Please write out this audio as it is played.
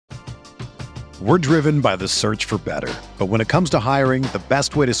We're driven by the search for better. But when it comes to hiring, the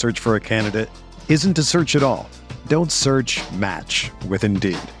best way to search for a candidate isn't to search at all. Don't search, match with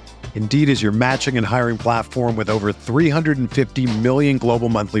Indeed. Indeed is your matching and hiring platform with over 350 million global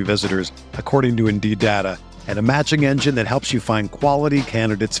monthly visitors, according to Indeed data, and a matching engine that helps you find quality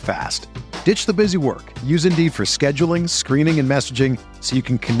candidates fast. Ditch the busy work. Use Indeed for scheduling, screening, and messaging so you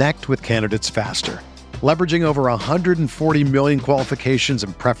can connect with candidates faster. Leveraging over 140 million qualifications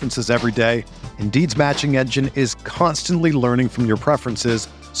and preferences every day, Indeed's matching engine is constantly learning from your preferences,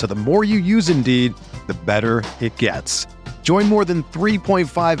 so the more you use Indeed, the better it gets. Join more than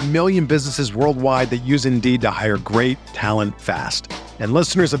 3.5 million businesses worldwide that use Indeed to hire great talent fast. And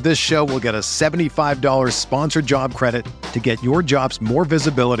listeners of this show will get a $75 sponsored job credit to get your jobs more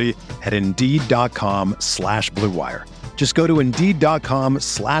visibility at Indeed.com/Blue Wire. Just go to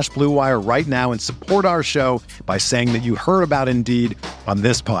Indeed.com/Blue Wire right now and support our show by saying that you heard about Indeed on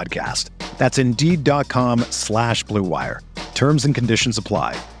this podcast. That's Indeed.com/Blue Wire. Terms and conditions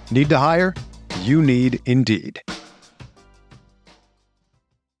apply. Need to hire? You need Indeed.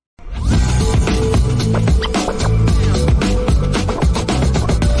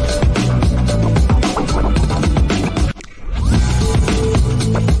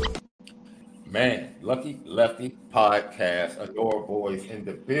 Man, Lucky Lefty podcast, Anora Boys in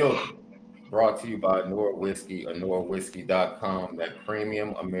the building. Brought to you by Anora Whiskey, AnoraWhiskey.com, that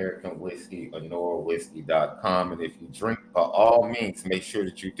premium American whiskey, AnoraWhiskey.com. And if you drink, by all means, make sure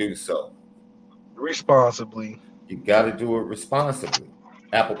that you do so responsibly. You got to do it responsibly.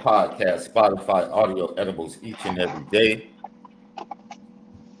 Apple Podcasts, Spotify, audio edibles each and every day.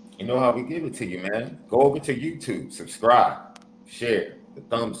 You know how we give it to you, man. Go over to YouTube, subscribe, share. The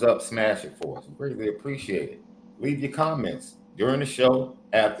thumbs up, smash it for us. We greatly appreciate it. Leave your comments during the show,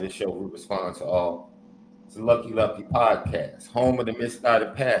 after the show. We respond to all. It's a Lucky Lucky podcast, home of the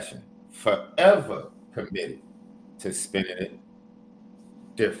misguided passion, forever committed to spinning it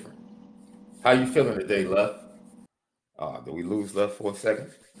different. How you feeling today, Left? Did we lose Left for a second?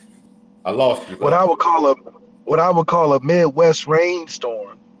 I lost you. Left. What I would call a Midwest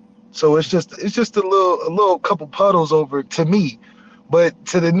rainstorm. So it's just a little couple puddles over to me. But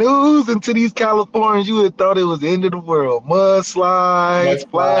to the news and to these Californians, you would have thought it was the end of the world. Mudslides,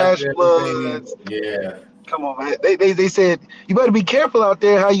 flash floods. Yeah. Come on, man. They said, you better be careful out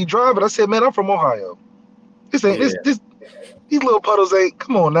there how you drive it. I said, man, I'm from Ohio. These little puddles ain't,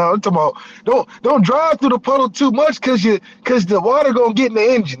 come on now. I'm talking about, don't drive through the puddle too much because the water gonna get in the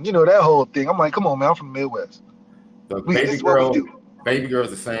engine. You know, that whole thing. I'm like, come on, man, I'm from the Midwest. Baby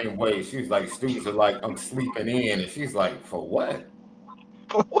girl's the same way. She was like, students are like, I'm sleeping in. And she's like, for what?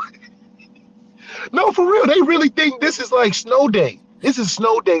 No, for real. They really think this is like snow day. This is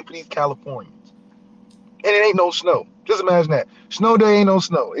snow day for these Californians. And it ain't no snow. Just imagine that. Snow day ain't no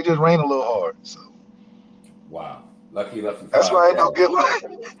snow. It just rained a little hard. So. Wow. Lucky Lefty. That's why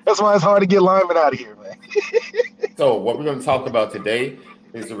that's why it's hard to get linemen out of here, man. So what we're going to talk about today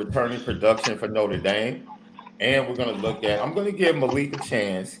is the returning production for Notre Dame. And we're going to look at, I'm going to give Malik a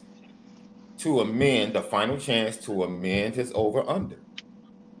chance to amend, the final chance to amend his over-under.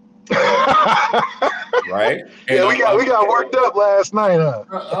 Right? And yeah, we got worked up last night, huh?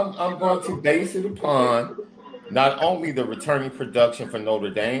 I'm going to base it upon not only the returning production for Notre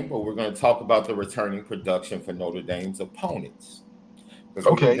Dame, but we're going to talk about the returning production for Notre Dame's opponents.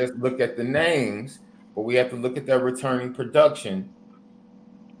 Because we can just look at the names, but we have to look at their returning production.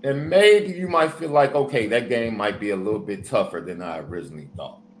 And maybe you might feel like, okay, that game might be a little bit tougher than I originally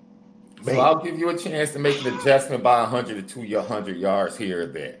thought. So I'll give you a chance to make an adjustment by 100 to 200 yards here or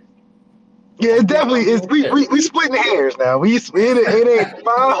there. Yeah, it definitely is. We splitting hairs now. It ain't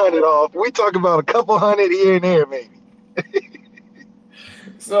 500 off. We talking about a couple hundred here and there, maybe.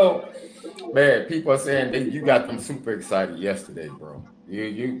 So, man, people are saying that you got them super excited yesterday, bro.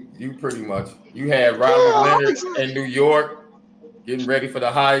 You pretty much had Riley Leonard in New York getting ready for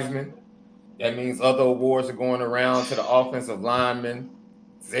the Heisman. That means other awards are going around to the offensive linemen.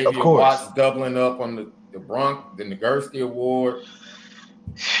 Xavier Watts doubling up on the Nagurski Award.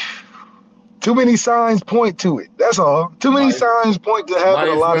 Too many signs point to it. That's all. Too many signs point to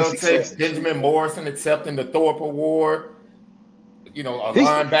having a lot of success. Benjamin Morrison accepting the Thorpe Award. You know, a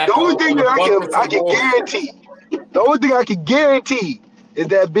linebacker. The only thing that I can guarantee, the only thing I can guarantee is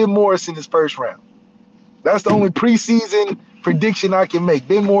that Ben Morrison is first round. That's the only preseason prediction I can make.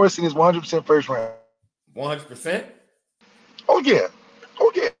 Ben Morrison is 100% first round. 100%? Oh yeah.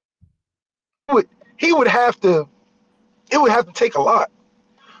 He would have to. It would have to take a lot.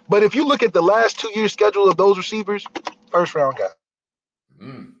 But if you look at the last 2 years schedule of those receivers, first round guy.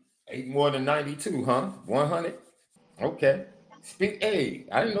 8 more than 92, huh? 100. Okay. I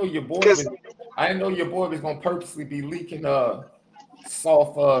didn't know your boy. I didn't know your boy was gonna purposely be leaking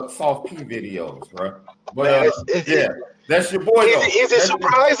soft P videos, bro. But that's your boy though. Is it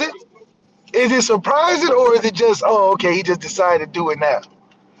surprising? Is it surprising, or is it just, oh, okay, he just decided to do it now?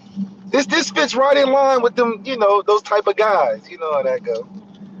 This fits right in line with them, those type of guys. You know how that go.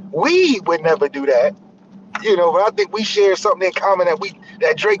 We would never do that, but I think we share something in common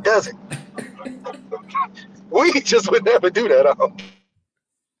that Drake doesn't. We just would never do that.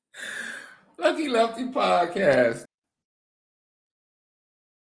 Lucky Lefty Podcast.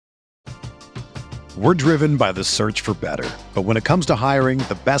 We're driven by the search for better. But when it comes to hiring,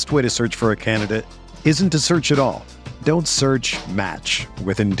 the best way to search for a candidate isn't to search at all. Don't search, match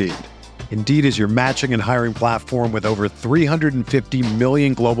with Indeed. Indeed is your matching and hiring platform with over 350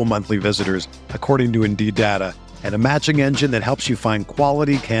 million global monthly visitors, according to Indeed data, and a matching engine that helps you find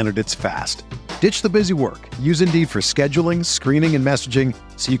quality candidates fast. Ditch the busy work. Use Indeed for scheduling, screening, and messaging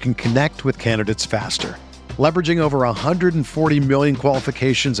so you can connect with candidates faster. Leveraging over 140 million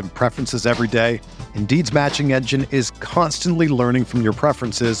qualifications and preferences every day, Indeed's matching engine is constantly learning from your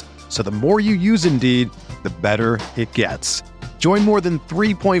preferences, so the more you use Indeed, the better it gets. Join more than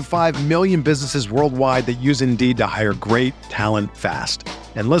 3.5 million businesses worldwide that use Indeed to hire great talent fast.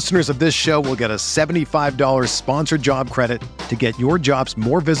 And listeners of this show will get a $75 sponsored job credit to get your jobs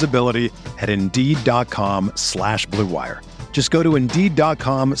more visibility at Indeed.com/Blue Wire. Just go to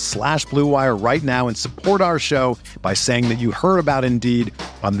Indeed.com/Blue Wire right now and support our show by saying that you heard about Indeed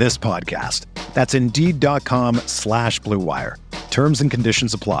on this podcast. That's Indeed.com/Blue Wire. Terms and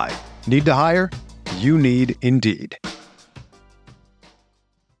conditions apply. Need to hire? You need Indeed.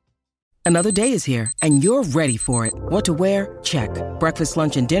 Another day is here, and you're ready for it. What to wear? Check. Breakfast,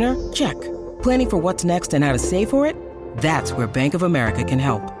 lunch, and dinner? Check. Planning for what's next and how to save for it? That's where Bank of America can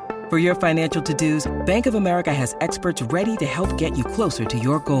help. For your financial to-dos, Bank of America has experts ready to help get you closer to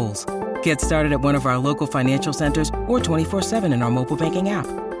your goals. Get started at one of our local financial centers or 24/7 in our mobile banking app.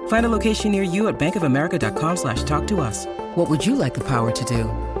 Find a location near you at bankofamerica.com/talktous. What would you like the power to do?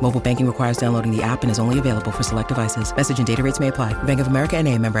 Mobile banking requires downloading the app and is only available for select devices. Message and data rates may apply. Bank of America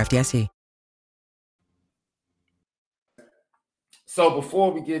N.A., member FDIC. So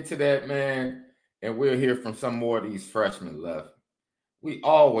before we get to that, man, and we'll hear from some more of these freshmen left, we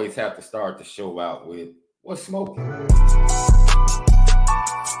always have to start the show out with what's smoking.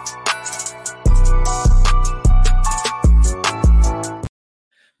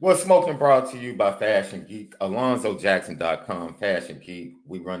 What's smoking brought to you by Fashion Geek, AlonzoJackson.com, Fashion Geek.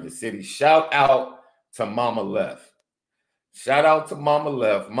 We run the city. Shout out to Mama Left. Shout out to Mama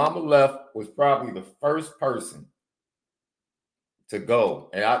Left. Mama Left was probably the first person to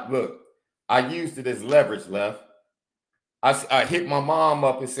go. And I used it as leverage, Left. I hit my mom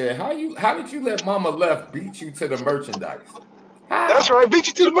up and said, how did you let Mama Left beat you to the merchandise? How? That's right, beat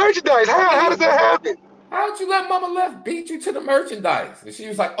you to the merchandise. How does that happen? How did you let Mama Left beat you to the merchandise? And she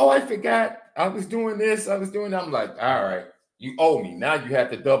was like, oh, I forgot. I was doing this. I was doing that. I'm like, all right, you owe me. Now you have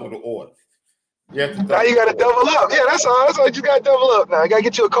to double the order. Now you got to double up. Yeah, that's all. That's all. You got to double up now. You got to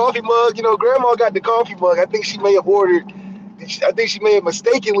get you a coffee mug. Grandma got the coffee mug. I think she may have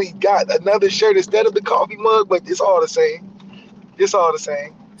mistakenly got another shirt instead of the coffee mug, but it's all the same. It's all the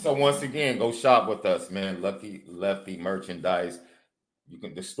same. So once again, go shop with us, man. Lucky Lefty merchandise.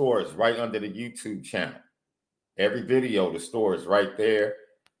 The store is right under the YouTube channel. Every video, the store is right there.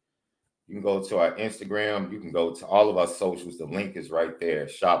 You can go to our Instagram. You can go to all of our socials. The link is right there.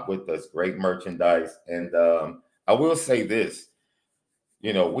 Shop with us. Great merchandise. And I will say this.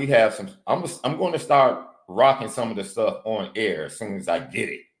 We have some. I'm going to start rocking some of the stuff on air as soon as I get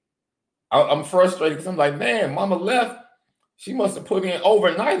it. I'm frustrated because I'm like, man, Mama Left. She must have put in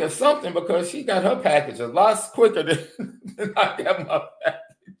overnight or something because she got her package a lot quicker than I got my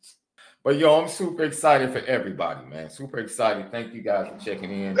package. But I'm super excited for everybody, man. Super excited. Thank you guys for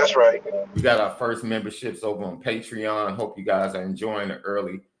checking in. That's right. We got our first memberships over on Patreon. Hope you guys are enjoying the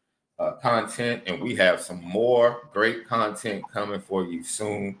early content, and we have some more great content coming for you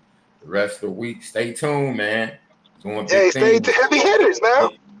soon. The rest of the week, stay tuned, man. Stay heavy hitters now.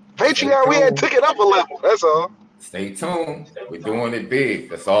 Patreon, we had took it up a level. That's all. Stay tuned. We're doing it big.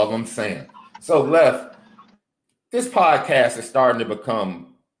 That's all I'm saying. So, Left, this podcast is starting to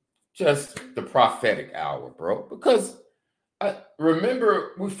become just the prophetic hour, bro. Because I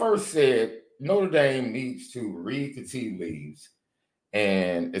remember we first said Notre Dame needs to read the tea leaves,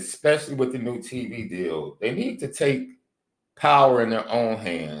 and especially with the new TV deal, they need to take power in their own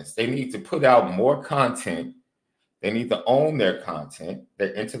hands. They need to put out more content. They need to own their content,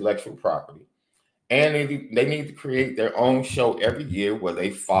 their intellectual property. And they need to create their own show every year where they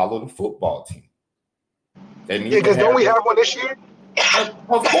follow the football team. Because don't we have one this year?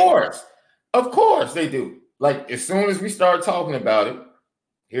 Of course. Of course they do. Like, as soon as we start talking about it,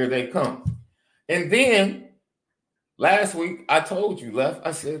 here they come. And then last week, I told you, Left,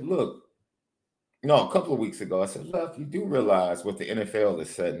 I said, look, a couple of weeks ago, I said, Left, you do realize what the NFL is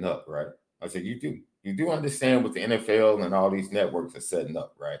setting up, right? I said, you do. You do understand what the NFL and all these networks are setting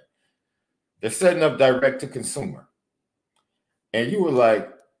up, right? They're setting up direct to consumer. And you were like,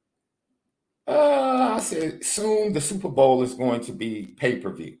 I said, soon the Super Bowl is going to be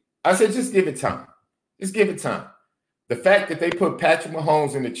pay-per-view. I said, just give it time. Just give it time. The fact that they put Patrick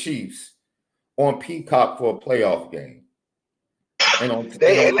Mahomes and the Chiefs on Peacock for a playoff game.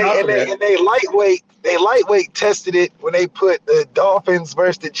 They lightweight tested it when they put the Dolphins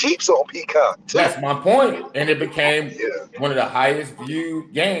versus the Chiefs on Peacock too. That's my point. And it became one of the highest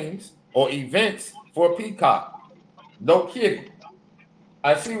viewed games or events for Peacock. No kidding.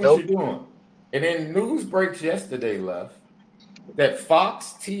 I see what you're doing. And then news breaks yesterday, Left, that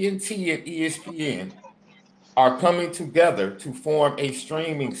Fox, TNT, and ESPN are coming together to form a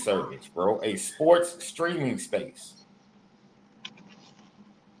streaming service, bro, a sports streaming space.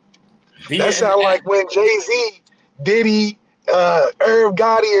 That sounds like when Jay-Z, Diddy, Irv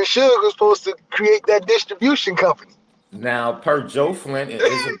Gotti, and Suge was supposed to create that distribution company. Now, per Joe Flint and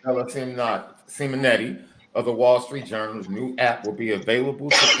Isabella Simonetti of the Wall Street Journal, the new app will be available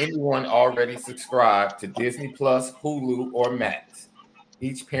to anyone already subscribed to Disney Plus, Hulu, or Max.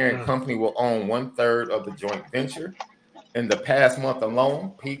 Each parent company will own 1/3 of the joint venture. In the past month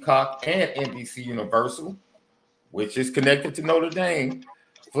alone, Peacock and NBC Universal, which is connected to Notre Dame,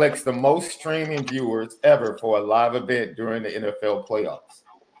 flexed the most streaming viewers ever for a live event during the NFL playoffs.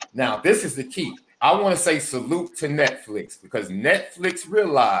 Now, this is the key. I want to say salute to Netflix, because Netflix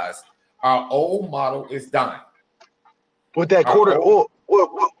realized our old model is dying. With that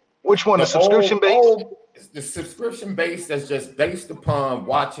which one? The subscription base? The subscription base that's just based upon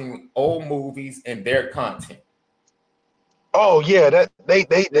watching old movies and their content. Oh yeah, that they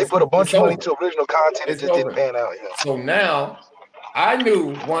put a bunch of money to original content. It just didn't pan out. Yeah. So now I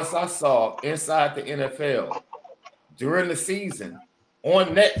knew once I saw Inside the NFL during the season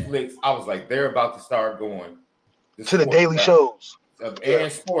on Netflix, I was like, they're about to start going to the daily shows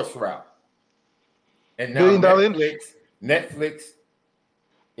and sports route. And now Netflix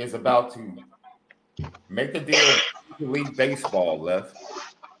is about to make a deal with Major League Baseball, Left.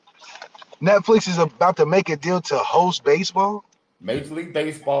 Netflix is about to make a deal to host baseball? Major League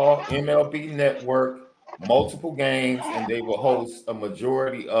Baseball, MLB Network, multiple games, and they will host a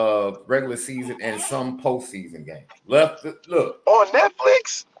majority of regular season and some postseason games. Look. On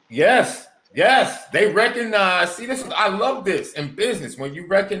Netflix? Yes. They recognize, I love this in business, when you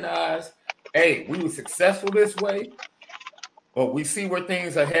recognize, hey, we were successful this way, but we see where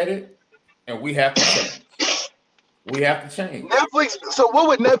things are headed, and we have to change. Netflix. So what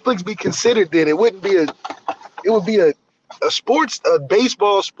would Netflix be considered then? It would be a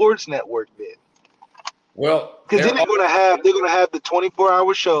baseball sports network then. Well, because then they're gonna have the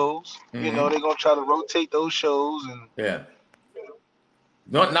 24-hour shows. Mm-hmm. You know, they're gonna try to rotate those shows and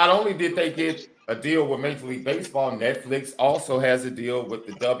Not only did they get a deal with Major League Baseball, Netflix also has a deal with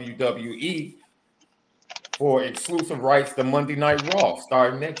the WWE for exclusive rights to Monday Night Raw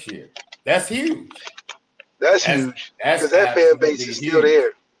starting next year. That's huge. That's huge. Because that fan base is still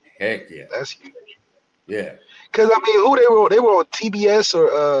there. Heck yeah. That's huge. Yeah. Because, I mean, who they were on TBS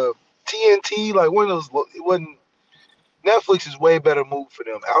or TNT, like one of those, it wasn't, Netflix is way better move for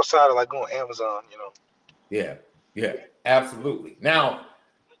them outside of like going Amazon, you know. Yeah, absolutely. Now,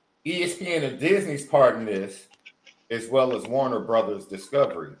 ESPN and Disney's part in this, as well as Warner Brothers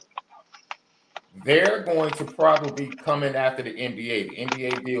Discovery, they're going to probably be coming after the NBA. The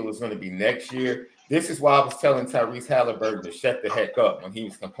NBA deal is going to be next year. This is why I was telling Tyrese Halliburton to shut the heck up when he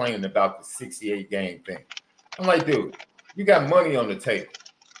was complaining about the 68-game thing. I'm like, dude, you got money on the table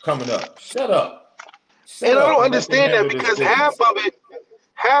coming up. Shut up. And I don't understand that, because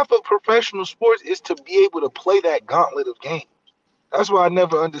half of professional sports is to be able to play that gauntlet of games. That's why I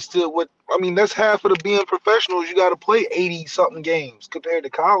never understood that's half of the being professionals. You got to play 80-something games compared to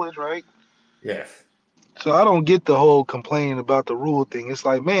college, right? Yes. So I don't get the whole complaining about the rule thing. It's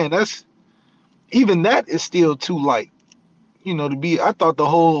like, man, even that is still too light. You know, I thought the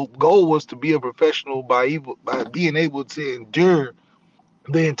whole goal was to be a professional by being able to endure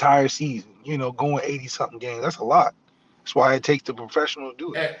the entire season, you know, going 80-something games. That's a lot. That's why it takes the professional to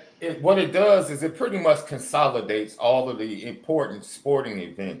do it. What it does is it pretty much consolidates all of the important sporting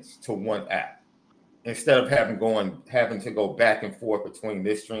events to one app, instead of having to go back and forth between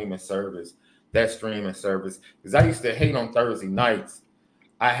this streaming service, that streaming service. Because I used to hate on Thursday nights.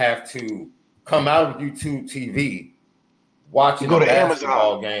 I have to come out of YouTube TV, watching a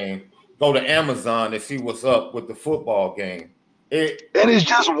basketball game, go to Amazon and see what's up with the football game. And it's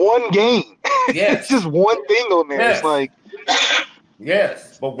just one game. Yes. It's just one thing on there. Yes. It's like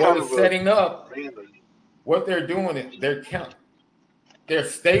yes, but what is setting up, what they're doing is they're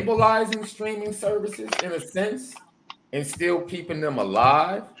stabilizing streaming services in a sense and still keeping them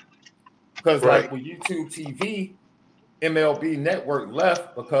alive. Because like with YouTube TV, MLB Network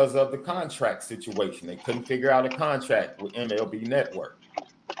left because of the contract situation. They couldn't figure out a contract with MLB Network.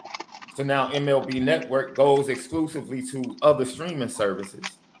 So now MLB Network goes exclusively to other streaming services.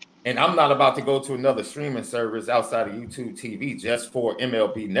 And I'm not about to go to another streaming service outside of YouTube TV just for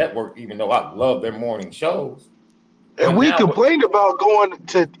MLB Network, even though I love their morning shows. And we complained about going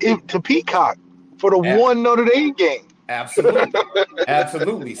to Peacock for the one Notre Dame game. Absolutely.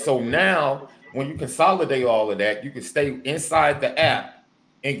 Absolutely. So now when you consolidate all of that, you can stay inside the app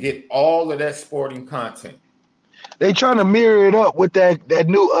and get all of that sporting content. They trying to mirror it up with that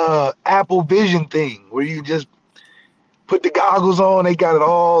new Apple Vision thing where you just put the goggles on. They got it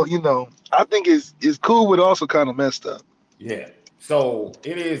all, I think it's cool, but also kind of messed up. Yeah. So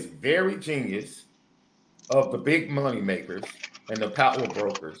it is very genius of the big money makers and the power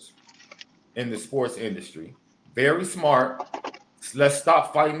brokers in the sports industry. Very smart. Let's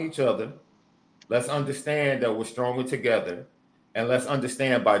stop fighting each other. Let's understand that we're stronger together. And let's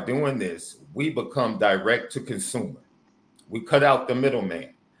understand by doing this, we become direct to consumer. We cut out the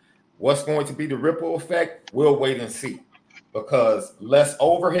middleman. What's going to be the ripple effect? We'll wait and see. Because less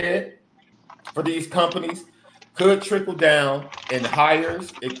overhead for these companies could trickle down in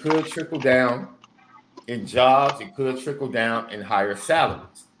hires. It could trickle down in jobs. It could trickle down in higher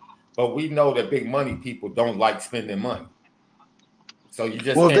salaries. But we know that big money people don't like spending money. So you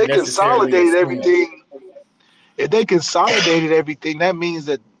just can't they consolidated everything. If they consolidated everything, that means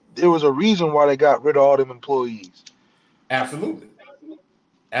that there was a reason why they got rid of all them employees. Absolutely.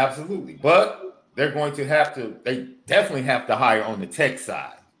 Absolutely. But they're going to they definitely have to hire on the tech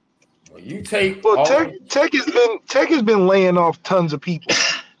side. When you take tech has been laying off tons of people.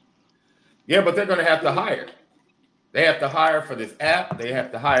 Yeah, but they're going to have to hire. They have to hire for this app. They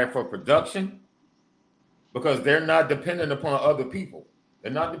have to hire for production because they're not dependent upon other people.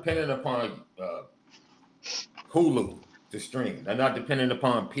 They're not dependent upon Hulu to stream. They're not dependent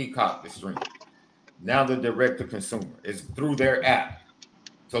upon Peacock to stream. Now they're direct to consumer. It's through their app.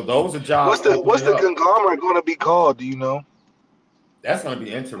 So those are jobs. What's the conglomerate going to be called? Do you know? That's going to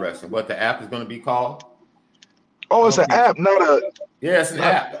be interesting. What the app is going to be called? Oh, it's an app, not a. Yeah, it's an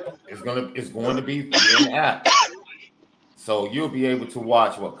app. It's going to be an app. So you'll be able to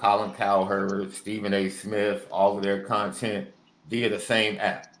watch Colin Cowherd, Stephen A. Smith, all of their content via the same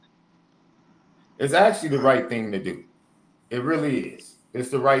app. It's actually the right thing to do. It really is. It's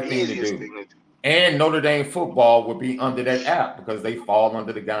the right thing to do. And Notre Dame football would be under that app because they fall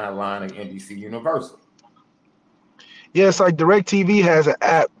under the guideline of NBC Universal. Yeah, it's like DirecTV has an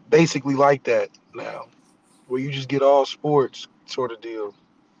app basically like that now, where you just get all sports sort of deal.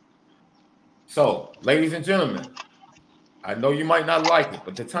 So, ladies and gentlemen, I know you might not like it,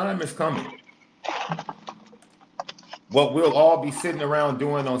 but the time is coming. What we'll all be sitting around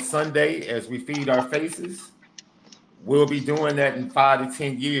doing on Sunday as we feed our faces, we'll be doing that in 5 to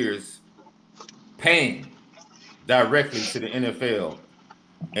 10 years, paying directly to the NFL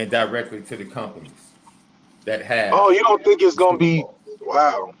and directly to the companies that have. Oh, you don't think it's going to be?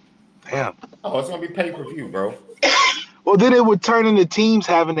 Wow. Damn. Oh, it's going to be pay-per-view, bro. Well, then it would turn into teams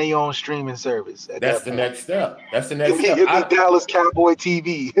having their own streaming service. That's the next step. That's the next step. It'd be Dallas Cowboy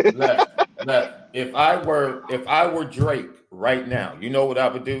TV. If I were Drake right now, you know what I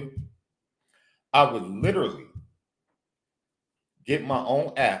would do? I would literally get my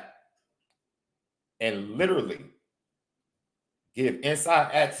own app and literally give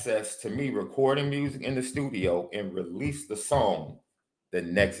inside access to me recording music in the studio and release the song the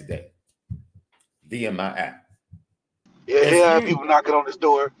next day via my app. Yeah, people knocking on his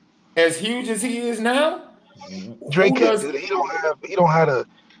door. As huge as he is now, Drake he don't have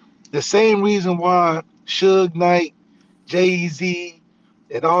the same reason why Suge Knight, Jay-Z,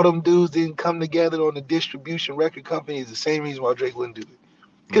 and all them dudes didn't come together on the distribution record company is the same reason why Drake wouldn't do it.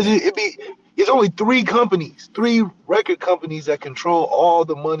 Because it's only three record companies that control all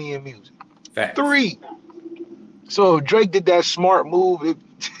the money in music. Facts. 3. So Drake did that smart move.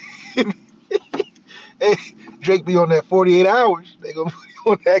 Drake be on that 48 hours. They gonna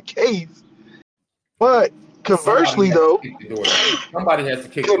put on that case. But conversely, somebody has to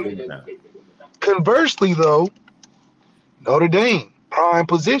kick the door down. Conversely, though, Notre Dame prime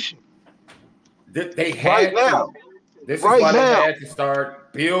position. They had now. This is why they had to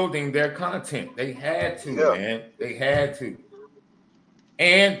start building their content. They had to, man. They had to.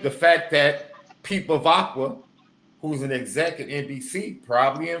 And the fact that Pete Bavacqua, who's an exec at NBC,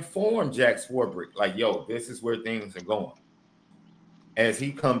 probably informed Jack Swarbrick, like, yo, this is where things are going, as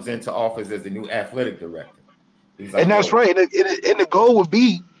he comes into office as the new athletic director. He's like, and that's right. And the goal would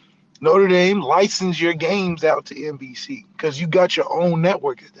be Notre Dame license your games out to NBC because you got your own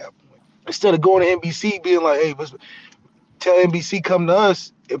network at that point. Instead of going to NBC being like, hey, tell NBC come to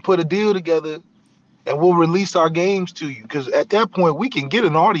us and put a deal together and we'll release our games to you. Because at that point, we can get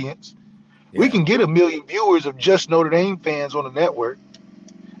an audience. Yeah. We can get 1 million viewers of just Notre Dame fans on the network.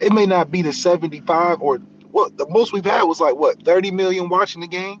 It may not be the 75 or what the most we've had was like, 30 million watching the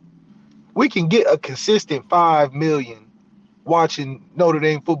game? We can get a consistent 5 million watching Notre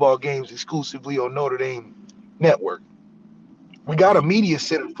Dame football games exclusively on Notre Dame network. We got a media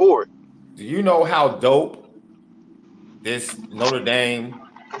center for it. Do you know how dope this Notre Dame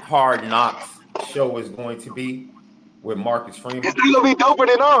Hard Knocks show is going to be with Marcus Freeman? It's going to be doper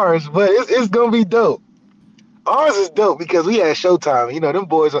than ours, but it's going to be dope. Ours is dope because we had Showtime. You know, them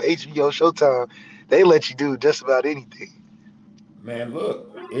boys on HBO Showtime, they let you do just about anything. Man,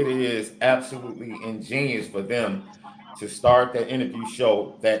 look, it is absolutely ingenious for them to start that interview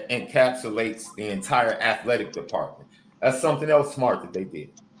show that encapsulates the entire athletic department. That's something else smart that they did.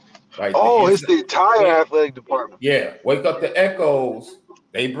 Right? It's the entire athletic department. Yeah, Wake Up the Echoes.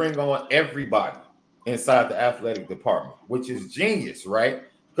 They bring on everybody inside the athletic department, which is genius, right?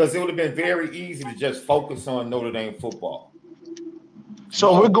 Because it would have been very easy to just focus on Notre Dame football.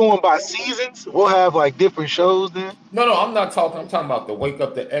 So we're going by seasons? We'll have like different shows then? No, I'm not talking. I'm talking about the Wake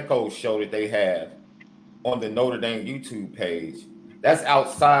Up the Echoes show that they have on the Notre Dame YouTube page. That's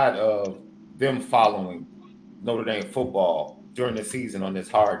outside of them following Notre Dame football during the season on this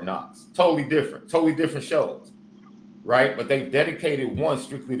Hard Knocks. Totally different shows, right? But they've dedicated one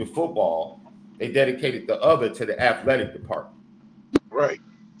strictly to football. They dedicated the other to the athletic department. Right.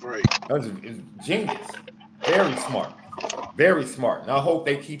 That's genius. Very smart. And I hope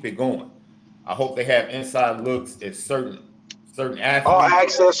they keep it going. I hope they have inside looks at certain athletes. All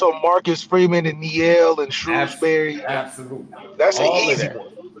access on Marcus Freeman and Niel and Shrewsbury. Absolutely. That's an easy one.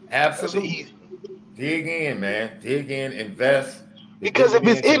 Absolutely. Dig in, man. Dig in, invest. Because if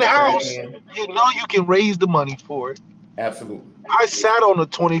it's in-house, you know you can raise the money for it. Absolutely. I sat on a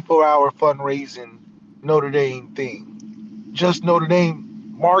 24-hour fundraising Notre Dame thing. Just Notre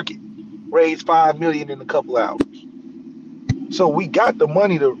Dame market raised $5 million in a couple hours. So we got the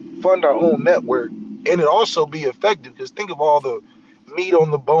money to fund our own network, and it also be effective. Because think of all the meat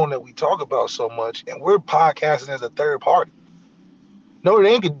on the bone that we talk about so much, and we're podcasting as a third party. Notre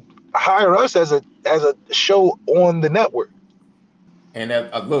Dame could hire us as a show on the network. And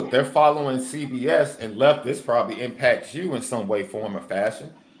look, they're following CBS, and Left, this probably impacts you in some way, form, or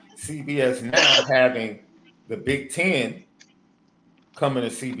fashion. CBS now having the Big Ten coming to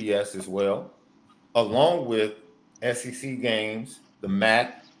CBS as well, along with SEC games, the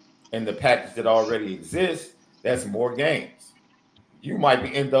MAC, and the package that already exists. That's more games. You might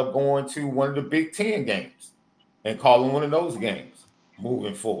end up going to one of the Big Ten games and calling one of those games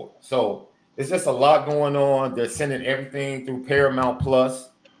moving forward. So it's just a lot going on. They're sending everything through Paramount Plus,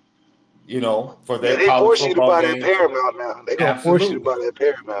 for their college football games. They force you to buy that Paramount now. They're going to force you to buy that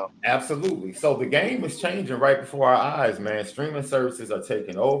Paramount. Absolutely. So the game is changing right before our eyes, man. Streaming services are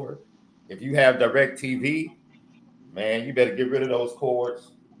taking over. If you have DirecTV, man, you better get rid of those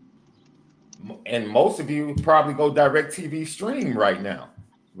cords. And most of you probably go DirecTV stream right now,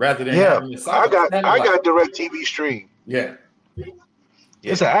 rather than having the I got DirecTV stream. Yeah.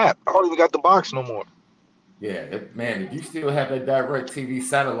 It's an app. I don't even got the box no more. Yeah, if you still have that DirecTV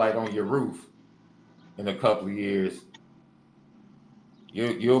satellite on your roof in a couple of years,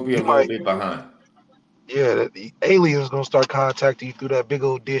 you'll be a little bit behind. Yeah, the aliens gonna start contacting you through that big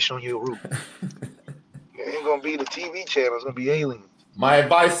old dish on your roof. It ain't gonna be the TV channel. It's gonna be aliens. My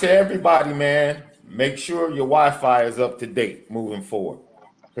advice to everybody, man, make sure your Wi-Fi is up to date moving forward,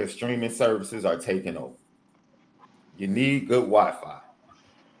 because streaming services are taking over. You need good Wi-Fi.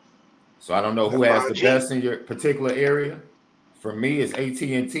 So I don't know who has the best in your particular area. For me, it's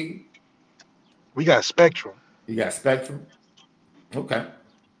AT&T. We got Spectrum. You got Spectrum? Okay.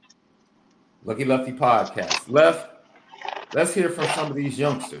 Lucky Lefty podcast. Let's hear from some of these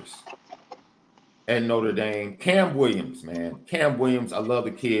youngsters at Notre Dame. Cam Williams, man. Cam Williams, I love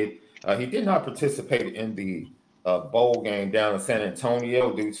the kid. He did not participate in the bowl game down in San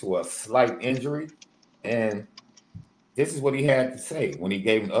Antonio due to a slight injury. And this is what he had to say when he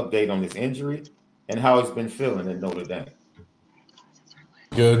gave an update on his injury and how he's been feeling at Notre Dame.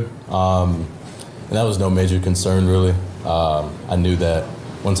 Good. And that was no major concern, really. I knew that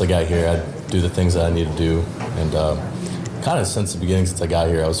once I got here, I'd do the things that I need to do. And kind of since the beginning, since I got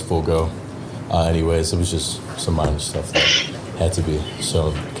here, I was full go. Anyways, it was just some minor stuff that had to be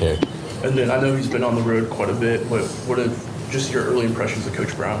shown care. And then I know he's been on the road quite a bit, but what are just your early impressions of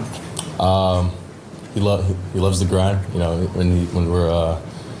Coach Brown? He loves the grind. You know, when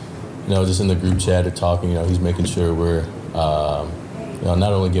we're just in the group chat or talking, you know, he's making sure we're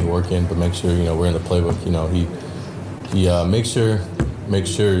not only getting work in, but make sure we're in the playbook. You know, he makes sure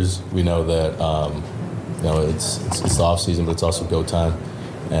we know that it's the off season, but it's also go time.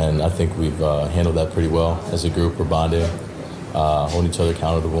 And I think we've handled that pretty well as a group. We're bonding, holding each other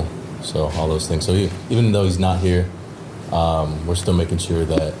accountable. So all those things. So even though he's not here, we're still making sure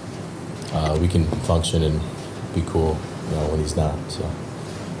that we can function and be cool, when he's not. So.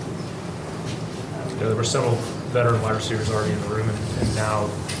 There were several veteran wide receivers already in the room, and now,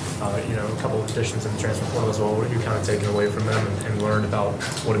 a couple of additions in the transfer portal as well. What are you kind of taking away from them and learned about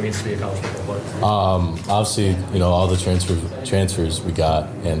what it means to be a college football player? Obviously, all the transfers we got,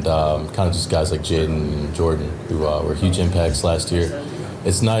 and kind of just guys like Jaden and Jordan, who were huge impacts last year.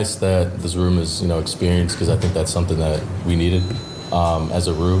 It's nice that this room is, experienced, because I think that's something that we needed as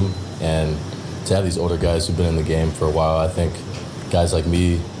a room, and to have these older guys who've been in the game for a while. I think guys like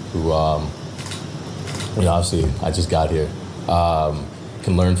me who, obviously I just got here,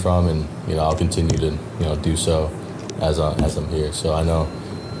 can learn from, and I'll continue to do so as I'm here. So I know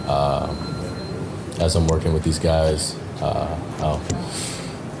as I'm working with these guys, I'll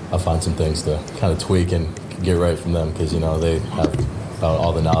find some things to kind of tweak and get right from them, because they have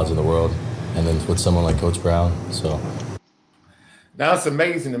all the knowledge in the world, and then with someone like Coach Brown. So now it's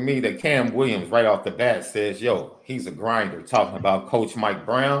amazing to me that Cam Williams right off the bat says, he's a grinder, talking about Coach Mike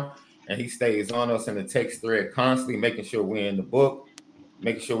Brown, and he stays on us in the text thread constantly, making sure we're in the book,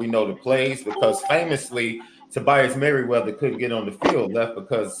 making sure we know the plays, because famously Tobias Merriweather couldn't get on the field, left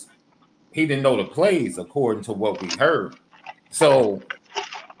because he didn't know the plays according to what we heard. So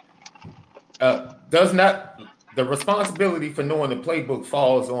the responsibility for knowing the playbook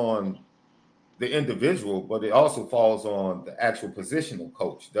falls on the individual, but it also falls on the actual positional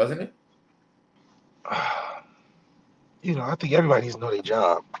coach, doesn't it? I think everybody needs to know their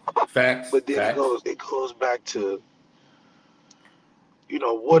job. Facts. But then it goes back to,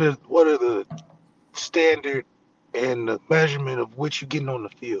 what are the standard and the measurement of which you're getting on the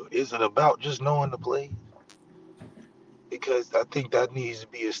field? Is it about just knowing the play? Because I think that needs to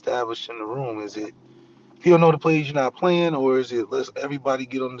be established in the room. Is it, if you don't know the plays, you're not playing, or is it let's everybody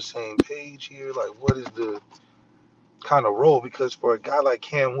get on the same page here? Like, what is the kind of role? Because for a guy like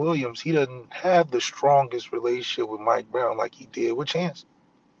Cam Williams, he doesn't have the strongest relationship with Mike Brown like he did with Chance.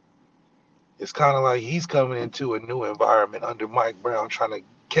 It's kind of like he's coming into a new environment under Mike Brown, trying to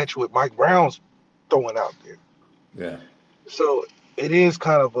catch what Mike Brown's throwing out there. Yeah. So it is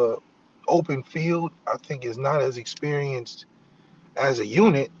kind of a open field. I think it's not as experienced as a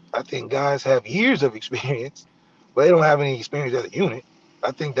unit. I think guys have years of experience, but they don't have any experience as a unit.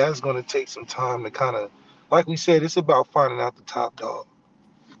 I think that's going to take some time to kind of, like we said, it's about finding out the top dog.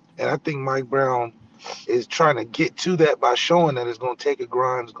 And I think Mike Brown is trying to get to that by showing that it's going to take a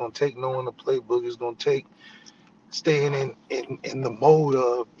grind, it's going to take knowing the playbook, it's going to take staying in the mode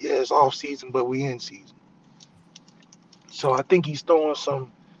of, it's off season, but we in season. So I think he's throwing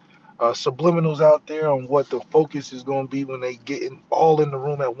some subliminals out there on what the focus is going to be when they get all in the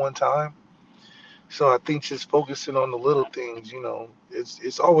room at one time. So I think just focusing on the little things,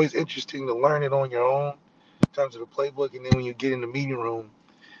 it's always interesting to learn it on your own in terms of the playbook, and then when you get in the meeting room,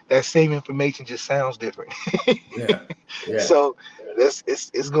 that same information just sounds different. Yeah. So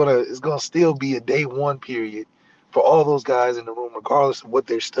it's gonna still be a day one period for all those guys in the room, regardless of what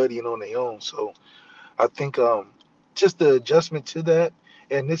they're studying on their own. So I think just the adjustment to that.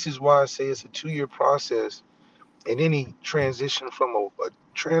 And this is why I say it's a 2-year process in any transition from a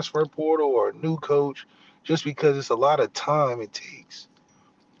transfer portal or a new coach, just because it's a lot of time it takes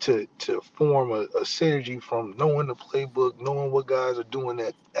to form a synergy from knowing the playbook, knowing what guys are doing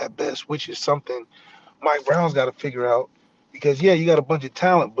at best, which is something Mike Brown's got to figure out. Because, you got a bunch of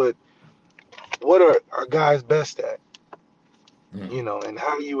talent, but what are our guys best at? And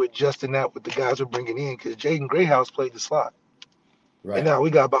how are you adjusting that with the guys we're bringing in? Because Jaden Grayhouse played the slot. Right. And now we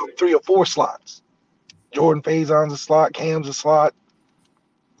got about 3 or 4 slots. Jordan Faison's a slot, Cam's a slot.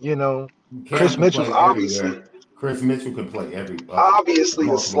 Chris Mitchell's obviously. Everywhere. Chris Mitchell can play everywhere. Obviously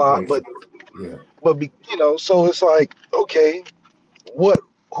a slot, places. So it's like, okay,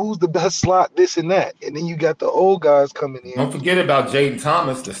 who's the best slot, this and that? And then you got the old guys coming in. Don't forget about Jaden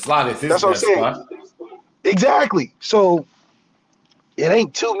Thomas. The slot is his best spot. Exactly. So it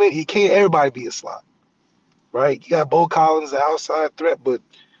ain't too many. You can't everybody be a slot. Right? You got Bo Collins, the outside threat, but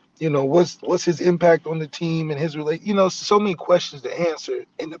What's his impact on the team and his so many questions to answer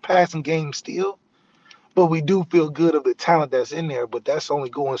in the passing game still. But we do feel good of the talent that's in there, but that's only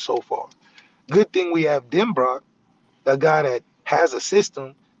going so far. Good thing we have Denbrock, a guy that has a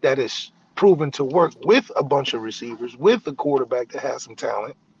system that is proven to work with a bunch of receivers, with a quarterback that has some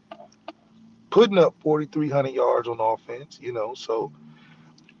talent, putting up 4,300 yards on offense, so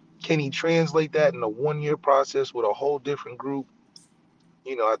can he translate that in a 1-year process with a whole different group?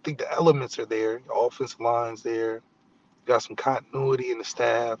 I think the elements are there. The offensive line's there. Got some continuity in the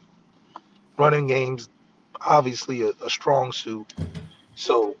staff. Running game's obviously a strong suit.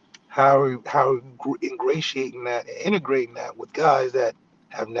 So how ingratiating that and integrating that with guys that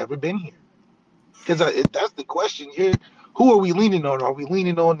have never been here? Because that's the question here. Who are we leaning on? Are we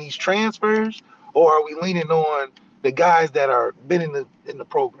leaning on these transfers, or are we leaning on the guys that are been in the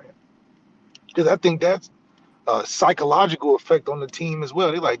program? Because I think that's a psychological effect on the team as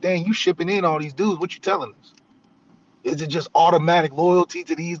well. They're like, dang, you shipping in all these dudes. What you telling us? Is it just automatic loyalty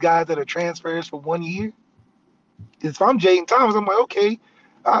to these guys that are transfers for 1 year? If I'm Jaden Thomas, I'm like, okay,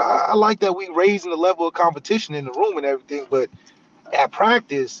 I like that we raising the level of competition in the room and everything, but at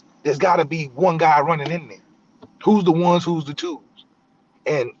practice, there's got to be one guy running in there. Who's the ones? Who's the twos?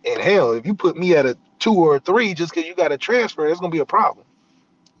 And hell, if you put me at a 2 or a 3 just because you got a transfer, it's gonna be a problem.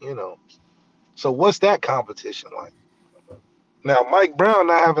 So what's that competition like? Now, Mike Brown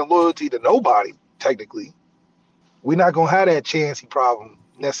not having loyalty to nobody, technically, we're not gonna have that Chancey problem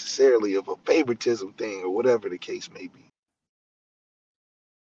necessarily of a favoritism thing or whatever the case may be.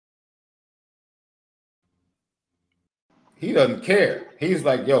 He doesn't care. He's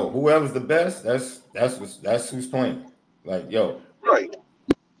like, yo, whoever's the best, that's who's playing. Like, yo. Right.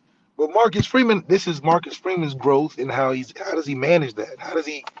 But Marcus Freeman, this is Marcus Freeman's growth and how does he manage that? How does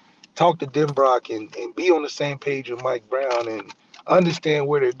he talk to Denbrock and be on the same page with Mike Brown and understand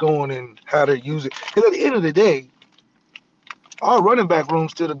where they're going and how they're using? Because at the end of the day, our running back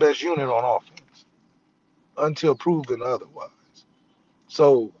room's still the best unit on offense until proven otherwise.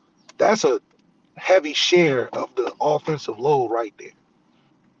 So that's a heavy share of the offensive load right there.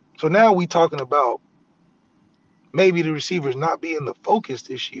 So now we talking about maybe the receivers not being the focus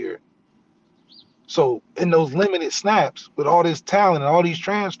this year. So in those limited snaps with all this talent and all these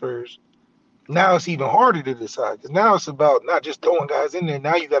transfers, now it's even harder to decide. Because now it's about not just throwing guys in there.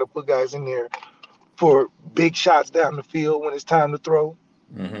 Now you got to put guys in there for big shots down the field when it's time to throw.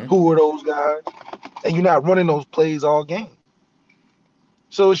 Mm-hmm. Who are those guys? And you're not running those plays all game.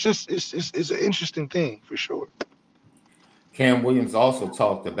 So it's an interesting thing for sure. Cam Williams also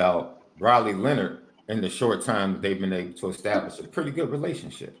talked about Riley Leonard in the short time that they've been able to establish a pretty good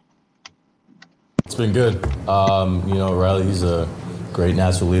relationship. It's been good. Riley, he's a great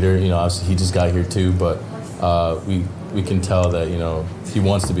natural leader. Obviously he just got here too, but we can tell that, he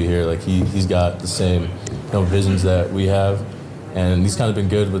wants to be here. Like he's got the same, visions that we have. And he's kind of been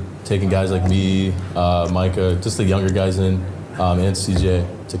good with taking guys like me, Micah, just the younger guys in, and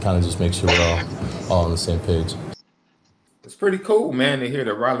CJ to kind of just make sure we're all on the same page. It's pretty cool, man, to hear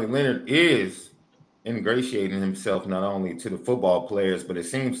that Riley Leonard is ingratiating himself not only to the football players, but it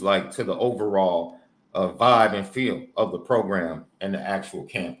seems like to the overall vibe and feel of the program and the actual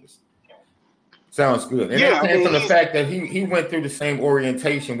campus. Sounds good. And that came from the fact that he went through the same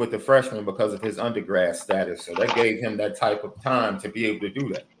orientation with the freshmen because of his undergrad status. So that gave him that type of time to be able to do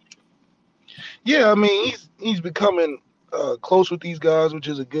that. Yeah, he's becoming close with these guys, which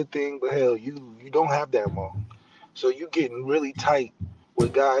is a good thing. But hell, you don't have that long. So you're getting really tight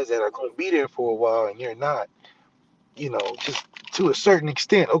with guys that are going to be there for a while and you're not, just to a certain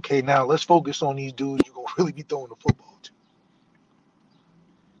extent. Okay, now let's focus on these dudes you're going to really be throwing the football to.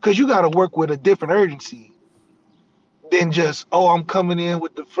 Because you got to work with a different urgency than just, I'm coming in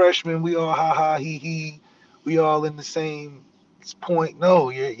with the freshmen. We all ha-ha, he. We all in the same point. No,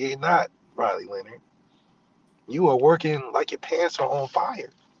 you're not, Riley Leonard. You are working like your pants are on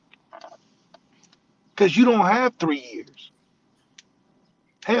fire. Because you don't have 3 years.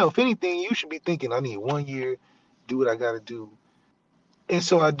 Hell, if anything, you should be thinking, I need 1 year, do what I got to do. And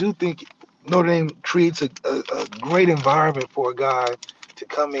so I do think Notre Dame creates a great environment for a guy to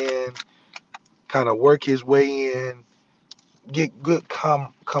come in, kind of work his way in, get good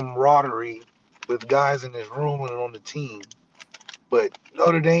camaraderie with guys in his room and on the team. But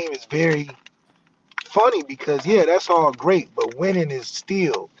Notre Dame is very funny because, that's all great, but winning is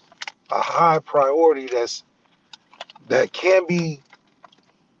still a high priority that can be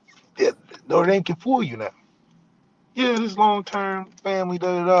that Notre Dame can fool you now. Yeah, this long-term family,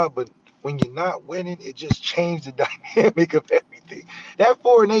 but when you're not winning, it just changed the dynamic of everything. That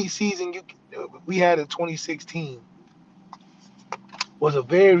 4-8 season we had in 2016, was a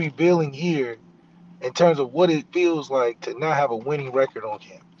very revealing year in terms of what it feels like to not have a winning record on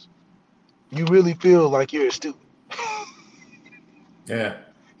campus. You really feel like you're a student. Yeah.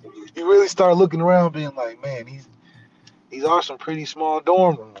 You really start looking around being like, man, these are some pretty small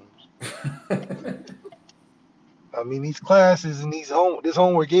dorm rooms. I mean, these classes and this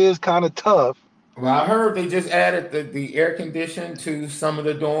homework is kind of tough. Well, I heard they just added the air condition to some of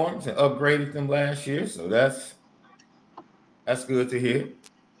the dorms and upgraded them last year, so that's good to hear.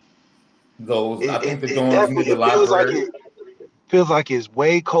 I think the dorms need the library. Feels like it's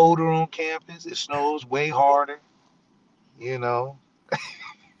way colder on campus. It snows way harder. You know,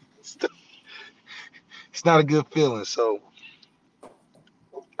 it's not a good feeling. So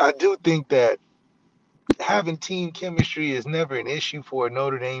I do think that having team chemistry is never an issue for a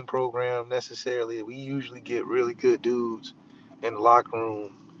Notre Dame program necessarily. We usually get really good dudes in the locker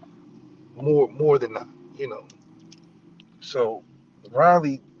room more than not, you know. So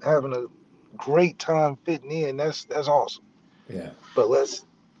Riley having a great time fitting in, that's awesome. Yeah. But let's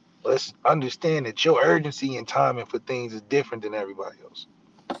understand that your urgency and timing for things is different than everybody else.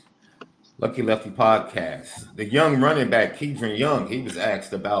 Lucky Lefty podcast. The young running back, Keidron Young, he was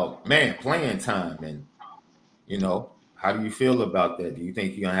asked about, playing time. And, how do you feel about that? Do you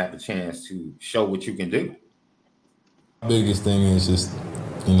think you're going to have a chance to show what you can do? Biggest thing is just,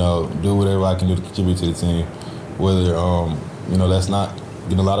 do whatever I can do to contribute to the team. Whether, that's not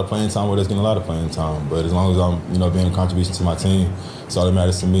getting a lot of playing time or that's getting a lot of playing time. But as long as I'm, being a contribution to my team, it's all that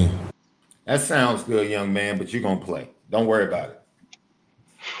matters to me. That sounds good, young man, but you're going to play. Don't worry about it.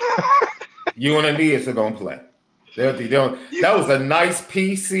 You and Aeneas are going to play. That was a nice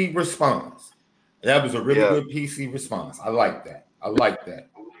PC response. That was a really good PC response. I like that.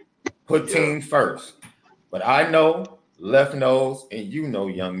 Put team first. But I know, Left knows, and you know,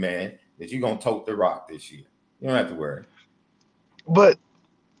 young man, that you're going to tote the rock this year. You don't have to worry. But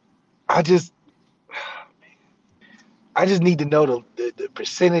I just need to know the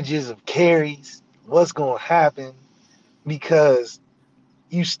percentages of carries, what's going to happen, because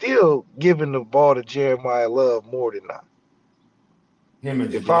you still giving the ball to Jeremiah Love more than not.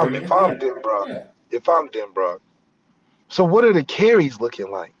 If I'm Denbrock. So what are the carries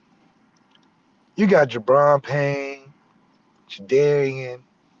looking like? You got Jabron Payne, Jadarian,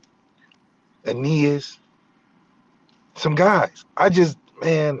 Aeneas, some guys. It's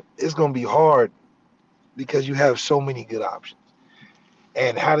going to be hard because you have so many good options.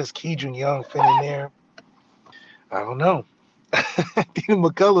 And how does Keidron Young fit in there? I don't know.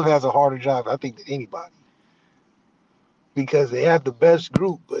 McCullough has a harder job, I think, than anybody. Because they have the best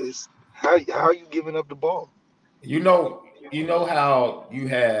group, but it's how are you giving up the ball? You know how you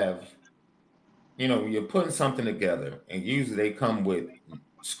have, you're putting something together, and usually they come with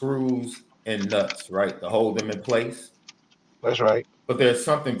screws and nuts, right, to hold them in place. That's right. But there's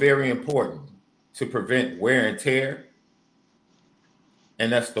something very important to prevent wear and tear,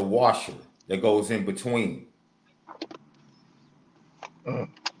 and that's the washer that goes in between.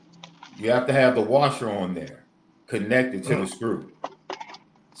 You have to have the washer on there connected to the screw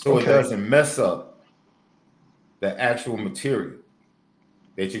so it doesn't mess up the actual material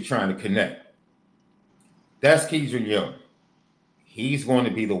that you're trying to connect. That's Keidron Young. He's going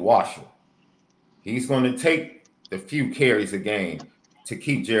to be the washer. He's going to take the few carries a game to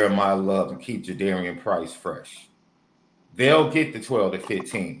keep Jeremiah Love and keep Jadarian Price fresh. They'll get the 12 to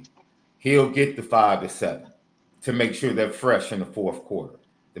 15. He'll get the 5 to 7 to make sure they're fresh in the fourth quarter,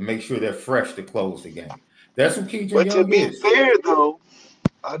 to make sure they're fresh to close the game. That's what Keidron Young is. But to be fair, though,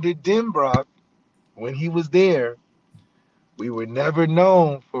 under Denbrock, when he was there, we were never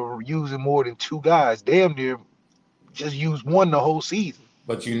known for using more than two guys. Damn near just used one the whole season.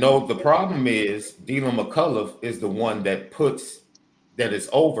 But the problem is Dylan McCullough is the one that is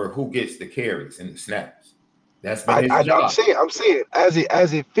over who gets the carries and the snaps. That's been his job. I'm saying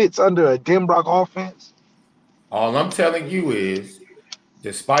as it fits under a Denbrock offense. All I'm telling you is,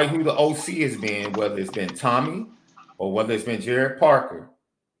 despite who the OC has been, whether it's been Tommy or whether it's been Jared Parker,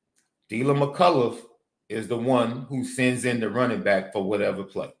 Dylan McCullough is the one who sends in the running back for whatever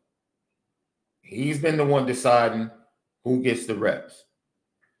play. He's been the one deciding who gets the reps.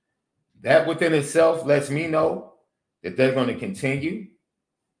 That within itself lets me know that they're going to continue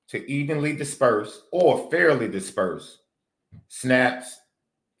to evenly disperse or fairly disperse snaps,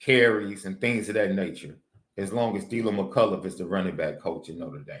 carries, and things of that nature, as long as Dylan McCullough is the running back coach in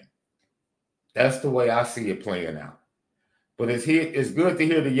Notre Dame. That's the way I see it playing out. But it's good to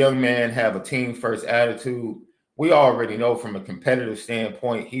hear the young man have a team-first attitude. We already know from a competitive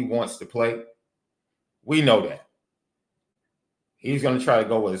standpoint he wants to play. We know that. He's going to try to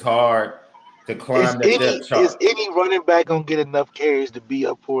go as hard to climb that depth chart. Is any running back gonna get enough carries to be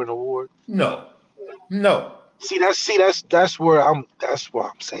up for an award? No. That's where I'm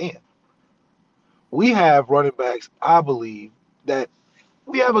saying. We have running backs, I believe, that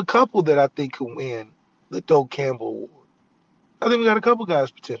we have a couple that I think can win the Doak Campbell Award. I think we got a couple guys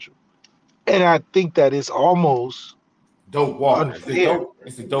potential. And I think that it's almost Doak Walker. unfair.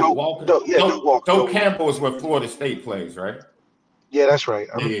 It's the Doak Walker. Doak Walker. Doak Campbell is where Florida State plays, right? Yeah, that's right.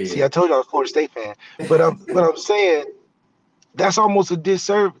 Yeah. See, I told you I was a Florida State fan. But I'm saying that's almost a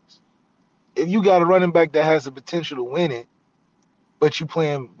disservice. If you got a running back that has the potential to win it, but you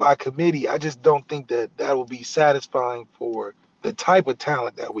playing by committee, I just don't think that will be satisfying for the type of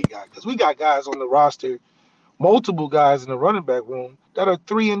talent that we got. Because we got guys on the roster, multiple guys in the running back room that are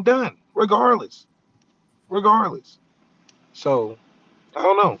 3 and done, regardless. So, I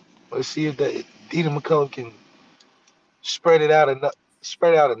don't know. Let's see if Dean McCullough can spread it out enough.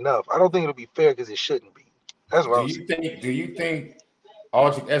 I don't think it'll be fair because it shouldn't be. That's what I'm saying. Do you think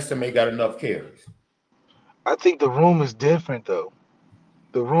Aldrich Estime got enough carries? I think the room is different, though.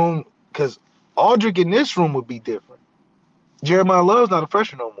 The room, because Aldrich in this room would be different. Jeremiah Love's not a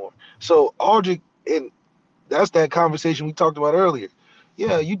freshman no more. So Aldrich, and that's that conversation we talked about earlier.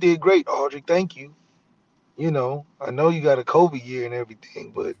 Yeah, you did great, Aldrich. Thank you. You know, I know you got a COVID year and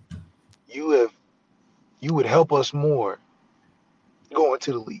everything, but you would help us more going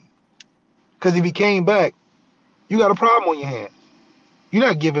to the league. Because if he came back, you got a problem on your hands. You're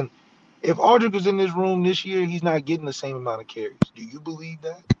not giving. If Aldrich was in this room this year, he's not getting the same amount of carries. Do you believe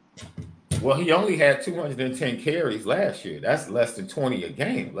that? Well, he only had 210 carries last year. That's less than 20 a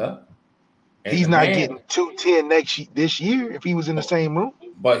game, left. He's not getting 210 this year if he was in the same room.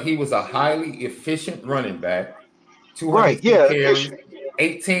 But he was a highly efficient running back. 200 right, yeah, carries,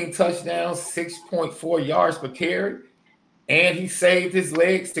 18 touchdowns, 6.4 yards per carry, and he saved his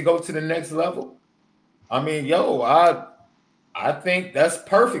legs to go to the next level. I mean, I think that's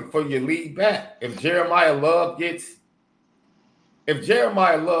perfect for your lead back. If Jeremiah Love gets,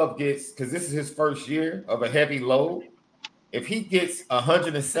 because this is his first year of a heavy load, if he gets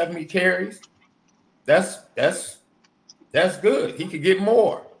 170 carries, that's good. He could get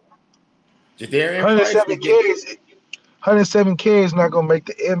more. 107 carries is not going to make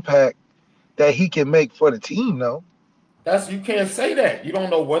the impact that he can make for the team, though. You can't say that. You don't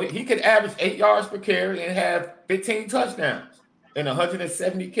know he could average 8 yards per carry and have 15 touchdowns and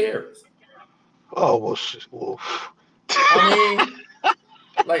 170 carries. Oh, well. I mean,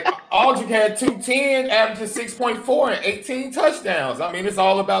 like Aldrich had 210, averaging 6.4 and 18 touchdowns. I mean, it's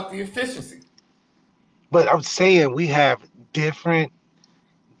all about the efficiency. But I'm saying we have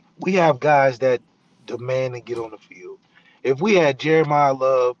guys that demand to get on the field. If we had Jeremiah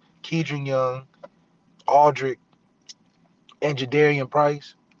Love, Keedron Young, Aldrich, and Jadarian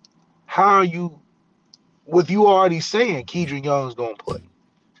Price, how are you, with you already saying Keedron Young's going to play?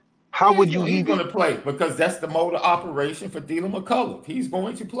 How would you He's going to play because that's the mode of operation for Dylan McCullough. He's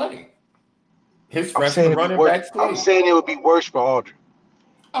going to play. His freshman running backs play. I'm saying it would be worse for Aldrich.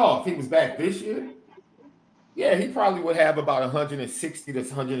 Oh, if he was back this year? Yeah, he probably would have about 160 to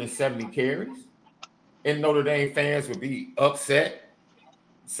 170 carries. And Notre Dame fans would be upset,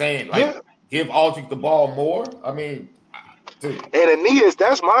 saying, give Aldrich the ball more. I mean, dude. And Aeneas,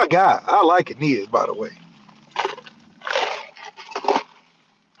 that's my guy. I like Aeneas, by the way.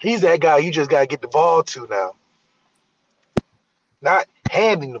 He's that guy you just got to get the ball to now. Not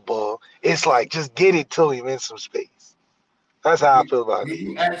handing the ball. It's like just get it to him in some space. That's how I feel about it. Do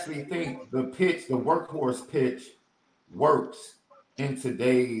you actually think the workhorse pitch, works in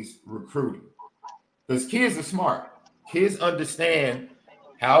today's recruiting? Because kids are smart. Kids understand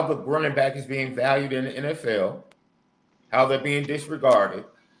how the running back is being valued in the NFL, how they're being disregarded.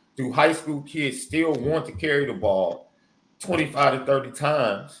 Do high school kids still want to carry the ball 25 to 30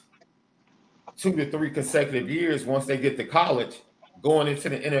 times, 2 to 3 consecutive years once they get to college, going into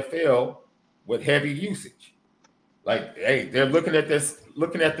the NFL with heavy usage? Like, hey, they're looking at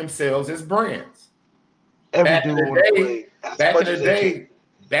themselves as brands. Back in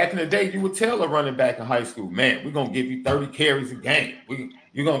the day, you would tell a running back in high school, man, we're going to give you 30 carries a game.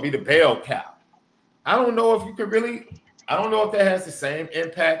 You're going to be the bell cow. I don't know if that has the same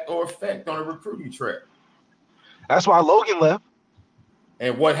impact or effect on a recruiting trail. That's why Logan left.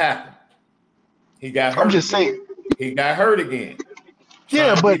 And what happened? He got hurt. I'm just saying. He got hurt again.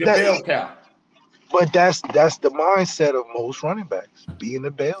 Yeah, but the bell cow. But that's the mindset of most running backs, being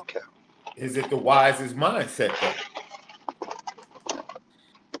the bell cow. Is it the wisest mindset, though?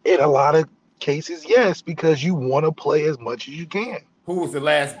 In a lot of cases, yes, because you want to play as much as you can. Who was the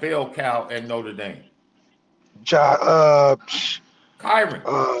last bell cow at Notre Dame? Kyron.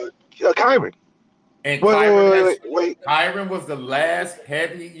 Kyron. And Wait. Kyron was the last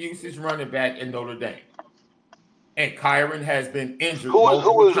heavy usage running back in Notre Dame. And Kyron has been injured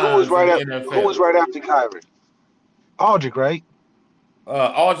multiple times in the NFL. Who was right after Kyron? Aldrich, right?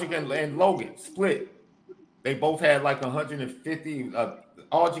 Aldrich and Logan split. They both had like 150.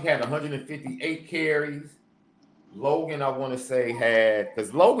 Aldrich had 158 carries. Logan, I want to say, had,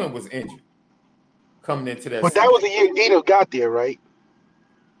 because Logan was injured coming into that. But that was the year Dino got there, right?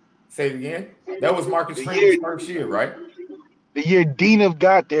 Say it again. That was Marcus Freeman's first year, right? The year Dino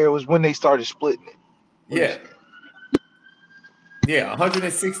got there was when they started splitting it. Yeah. Yeah,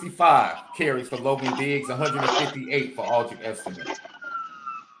 165 carries for Logan Diggs, 158 for Aldrich Estimate.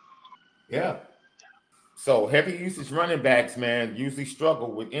 Yeah. So heavy usage running backs, man, usually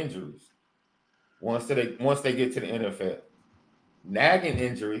struggle with injuries once they get to the NFL. Nagging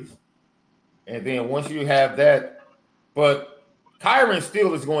injuries, and then once you have that, but Kyron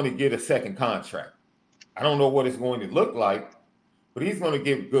still is going to get a second contract. I don't know what it's going to look like, but he's going to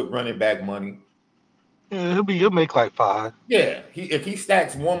get good running back money. Yeah, he'll make like 5. Yeah, if he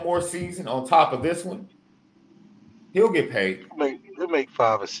stacks one more season on top of this one, he'll get paid. He'll make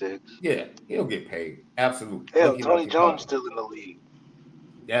 5 or 6. Yeah, he'll get paid. Absolutely. Hell, Tony Jones still in the league.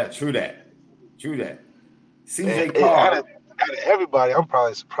 Yeah, true that. CJ Carr. Out of everybody, I'm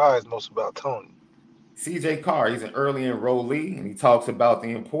probably surprised most about Tony. CJ Carr, he's an early enrollee, and he talks about the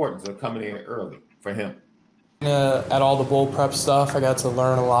importance of coming in early for him. At all the bowl prep stuff, I got to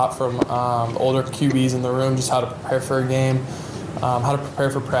learn a lot from older QBs in the room, just how to prepare for a game, how to prepare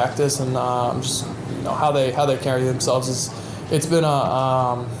for practice, and just how they carry themselves. It's been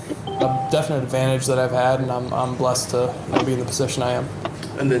a definite advantage that I've had, and I'm blessed to be in the position I am.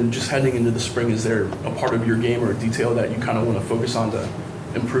 And then just heading into the spring, is there a part of your game or a detail that you kind of want to focus on to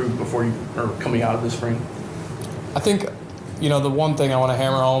improve before you are coming out of the spring? I think, the one thing I want to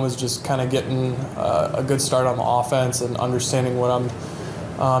hammer home is just kind of getting a good start on the offense and understanding what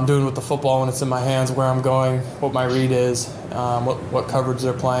I'm doing with the football when it's in my hands, where I'm going, what my read is, what coverage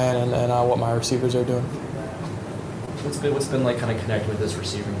they're playing, and what my receivers are doing. What's been like kind of connecting with this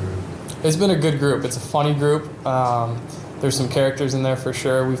receiving group? It's been a good group. It's a funny group. There's some characters in there for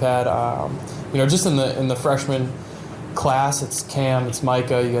sure. We've had, just in the freshman class, it's Cam, it's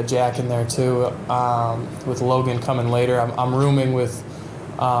Micah, you got Jack in there too. With Logan coming later, I'm rooming with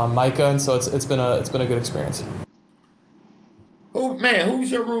Micah, and so it's been a good experience.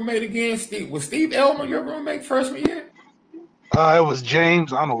 Who's your roommate again? Steve? Was Steve Elmer your roommate freshman year? It was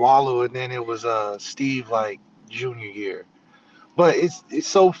James Onawalu, and then it was Steve junior year. But it's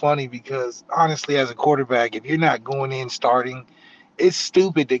so funny because honestly, as a quarterback, if you're not going in starting, it's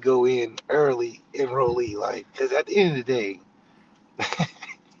stupid to go in early enrollee, because at the end of the day,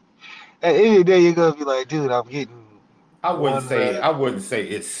 you're gonna be like, dude, I'm getting. I wouldn't say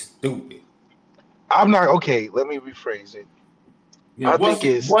it's stupid. I'm not okay. Let me rephrase it. I think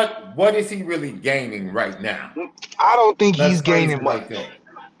it's what is he really gaining right now? I don't think he's gaining much.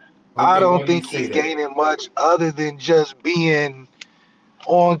 I don't think he's gaining much other than just being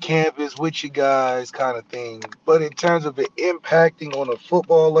on campus with you guys kind of thing. But in terms of it impacting on a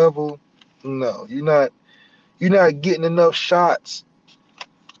football level, no, you're not getting enough shots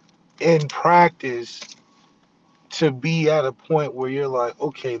in practice to be at a point where you're like,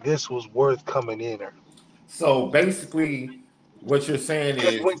 okay, this was worth coming in. So basically what you're saying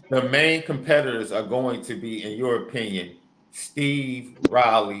is the main competitors are going to be, in your opinion, Steve,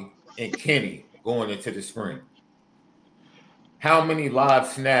 Riley, and Kenny going into the spring. How many live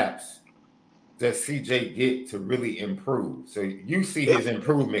snaps does CJ get to really improve? So you see his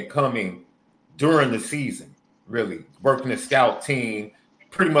improvement coming during the season, really working the scout team,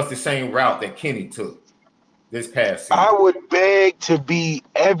 pretty much the same route that Kenny took this past season. I would beg to be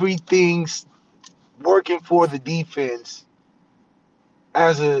everything's working for the defense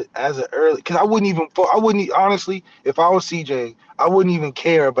as a early, because I wouldn't honestly, if I was CJ, I wouldn't even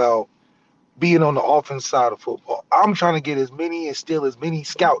care about being on the offense side of football. I'm trying to get as many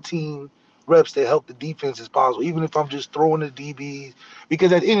scout team reps that help the defense as possible, even if I'm just throwing the DBs,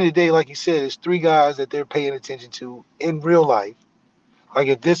 because at the end of the day, like you said, it's 3 guys that they're paying attention to in real life. Like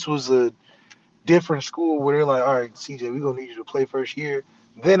if this was a different school where they're like, all right, CJ, we're going to need you to play first year,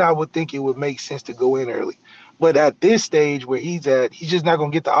 then I would think it would make sense to go in early. But at this stage where he's at, he's just not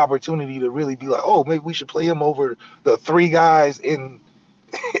going to get the opportunity to really be like, oh, maybe we should play him over the 3 guys in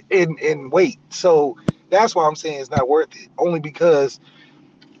weight. So that's why I'm saying it's not worth it, only because,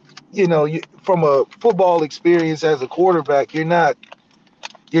 from a football experience as a quarterback, you're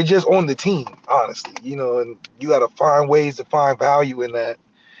just on the team, honestly, and you got to find ways to find value in that.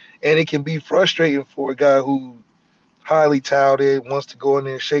 And it can be frustrating for a guy who highly touted, wants to go in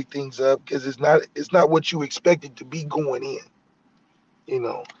there and shake things up because it's not what you expected to be going in. You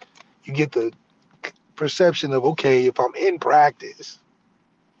know, you get the perception of, okay, if I'm in practice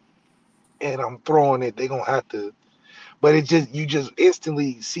and I'm throwing it, they're gonna have to. But you just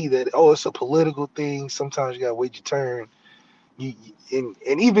instantly see that, oh, it's a political thing. Sometimes you gotta wait your turn.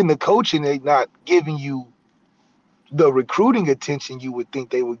 And even the coaching, they not giving you the recruiting attention you would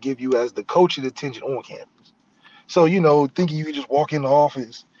think they would give you as the coaching attention on campus. So, thinking you could just walk in the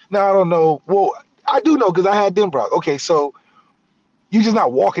office. Now, I don't know. Well, I do know because I had them brought. Okay, so you're just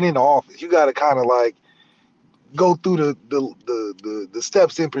not walking in the office. You got to kind of like go through the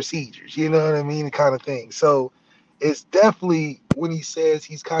steps and procedures. You know what I mean? The kind of thing. So it's definitely when he says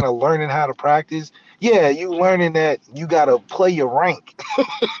he's kind of learning how to practice. Yeah, you learning that you got to play your rank.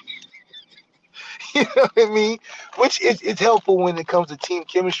 You know what I mean? Which it's helpful when it comes to team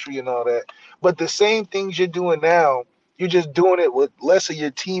chemistry and all that. But the same things you're doing now, you're just doing it with less of your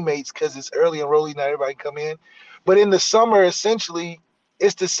teammates because it's early and early, not everybody come in. But in the summer, essentially,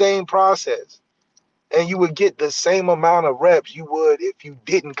 it's the same process. And you would get the same amount of reps you would if you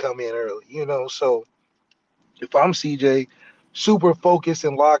didn't come in early, So if I'm CJ, super focused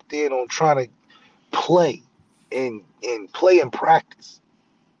and locked in on trying to play and play and practice.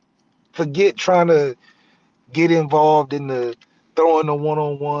 Forget trying to get involved in the throwing the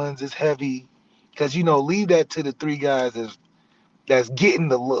one-on-ones is heavy because leave that to the three guys that's getting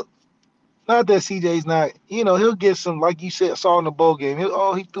the look. Not that CJ's not, he'll get some, like you said, saw in the bowl game.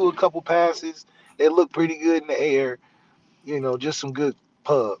 He threw a couple passes that looked pretty good in the air, just some good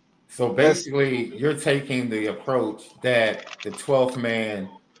pub. So basically, you're taking the approach that the 12th man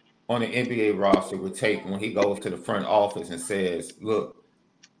on the NBA roster would take when he goes to the front office and says, look,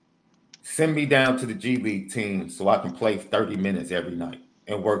 send me down to the G League team so I can play 30 minutes every night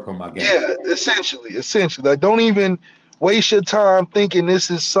and work on my game. Yeah, essentially. Like, don't even waste your time thinking this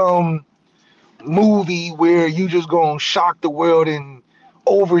is some movie where you just gonna shock the world and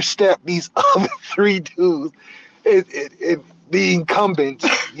overstep these other three dudes. The incumbent,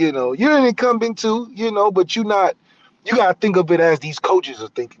 you're an incumbent too, but you gotta think of it as these coaches are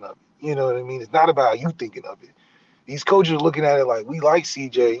thinking of it. You know what I mean? It's not about you thinking of it. These coaches are looking at it like, we like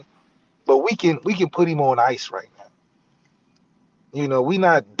CJ, but we can put him on ice right now. We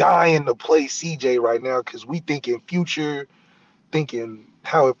not dying to play CJ right now because we thinking future, thinking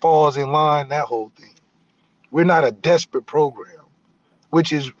how it falls in line, that whole thing. We're not a desperate program,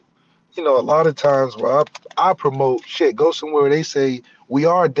 which is, a lot of times where I promote shit, go somewhere where they say we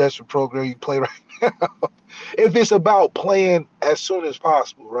are a desperate program, you play right now. If it's about playing as soon as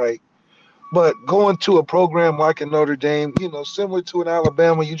possible, right? But going to a program like a Notre Dame, similar to an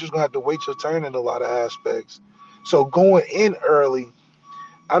Alabama, you just gonna have to wait your turn in a lot of aspects. So going in early,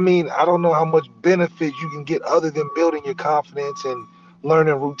 I mean, I don't know how much benefit you can get other than building your confidence and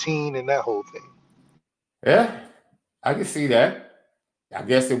learning routine and that whole thing. Yeah, I can see that. I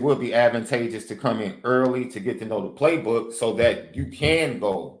guess it would be advantageous to come in early to get to know the playbook so that you can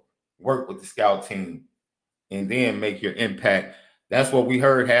go work with the scout team and then make your impact. That's what we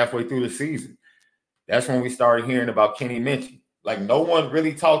heard halfway through the season. That's when we started hearing about Kenny Minchey. Like, no one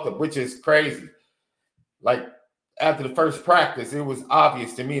really talked, which is crazy. Like, after the first practice, it was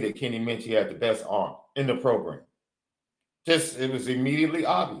obvious to me that Kenny Minchey had the best arm in the program. It was immediately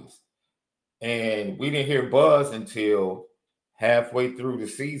obvious. And we didn't hear buzz until halfway through the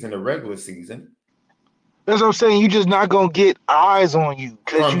season, the regular season. That's what I'm saying. You're just not going to get eyes on you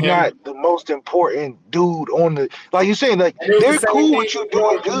because you're not the most important dude on the – like you're saying, like, they're cool with you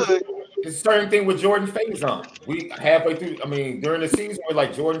doing good. It's the same thing with Jordan Faison. We halfway through – I mean, during the season, we're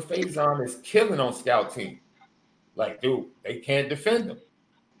like, Jordan Faison is killing on scout team. Like, dude, they can't defend him.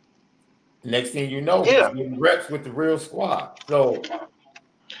 Next thing you know, he's getting reps with the real squad. So,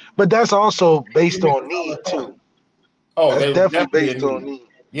 but that's also based on need, too. Oh, that's definitely based on need.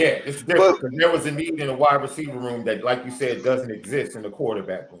 Yeah, it's different because there was a need in the wide receiver room that, like you said, doesn't exist in the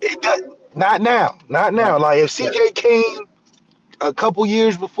quarterback room. It does, not now. Like if CJ came a couple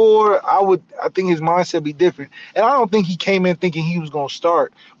years before, I think his mindset would be different. And I don't think he came in thinking he was going to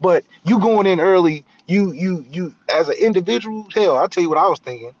start. But you going in early, you as an individual, hell, I'll tell you what I was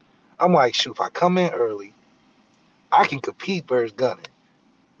thinking. I'm like, shoot, if I come in early, I can compete versus Gunner.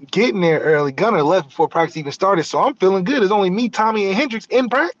 Getting there early, Gunner left before practice even started, so I'm feeling good. It's only me, Tommy, and Hendricks in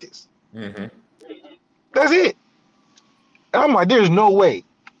practice. Mm-hmm. That's it. And I'm like, there's no way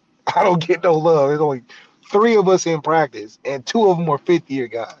I don't get no love. There's only 3 of us in practice, and 2 of them were fifth-year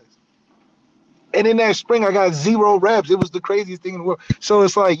guys. And in that spring, I got 0 reps. It was the craziest thing in the world. So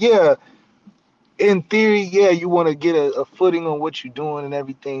it's like, yeah, in theory, yeah, you want to get a footing on what you're doing and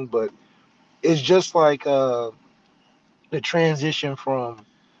everything, but it's just like the transition from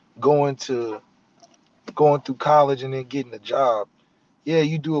going through college and then getting a job. Yeah,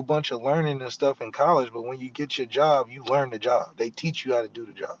 you do a bunch of learning and stuff in college, but when you get your job, you learn the job. They teach you how to do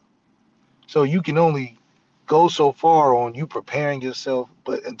the job. So you can only go so far on you preparing yourself,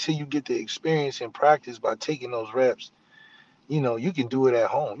 but until you get the experience and practice by taking those reps, you can do it at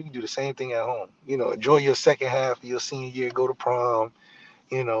home. You can do the same thing at home. Enjoy your second half of your senior year, go to prom,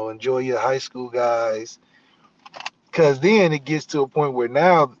 enjoy your high school guys. Because then it gets to a point where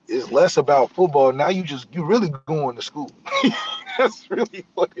now it's less about football. Now you really going to school. That's really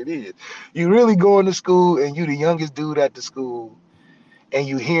what it is. You really going to school and you the youngest dude at the school and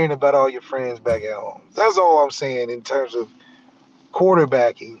you hearing about all your friends back at home. That's all I'm saying in terms of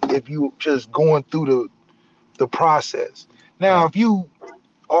quarterbacking, if you just going through the process. Now, if you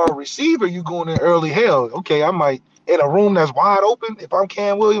are a receiver, you going in early, hell, okay, I might, in a room that's wide open, if I'm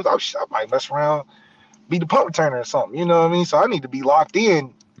Cam Williams, I might mess around, be the punt returner or something, you know what I mean? So I need to be locked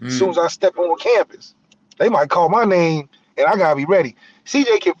in as soon as I step on campus. They might call my name, and I got to be ready.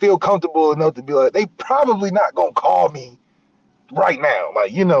 CJ can feel comfortable enough to be like, they probably not going to call me right now.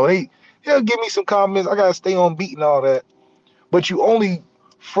 Like, they'll give me some compliments. I got to stay on beat and all that. But you only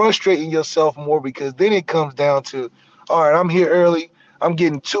frustrating yourself more because then it comes down to, all right, I'm here early. I'm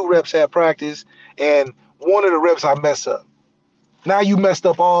getting 2 reps at practice, and one of the reps I mess up. Now you messed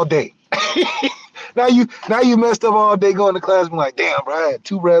up all day. Now you messed up all day going to class and be like, damn, bro, I had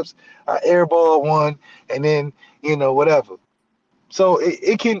 2 reps, I airball 1, and then, whatever. So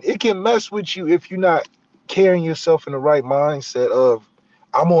it can mess with you if you're not carrying yourself in the right mindset of,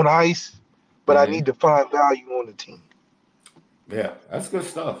 I'm on ice, but I need to find value on the team. Yeah, that's good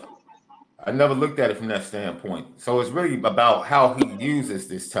stuff. I never looked at it from that standpoint. So it's really about how he uses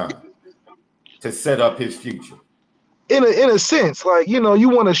this time to set up his future. In a sense, like, you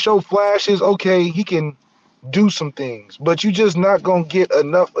want to show flashes. Okay, he can do some things, but you just not going to get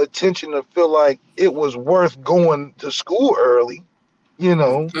enough attention to feel like it was worth going to school early. You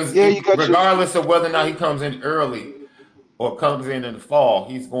got regardless of whether or not he comes in early or comes in the fall,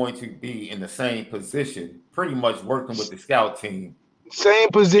 he's going to be in the same position, pretty much working with the scout team. Same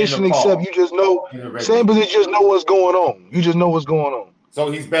position, except you just know. Same position, you just know what's going on. You just know what's going on. So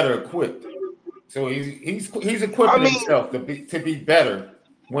he's better equipped. So he's equipping himself to be better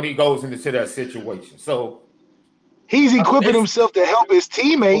when he goes into that situation. So he's equipping himself to help his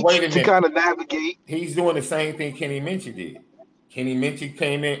teammates to kind of navigate. He's doing the same thing Kenny Minchey did. Kenny Minchey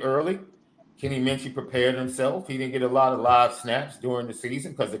came in early. Kenny Minchey prepared himself. He didn't get a lot of live snaps during the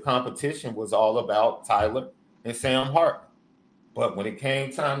season because the competition was all about Tyler and Sam Hart. But when it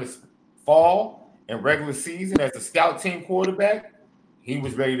came time to fall and regular season as a scout team quarterback, he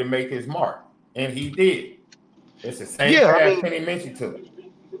was ready to make his mark. And he did. It's the same path Kenny Minchey took.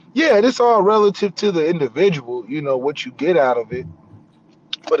 Yeah, it's all relative to the individual, what you get out of it.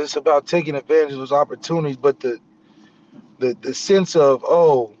 But it's about taking advantage of those opportunities. But the sense of,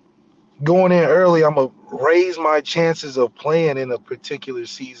 going in early, I'm going to raise my chances of playing in a particular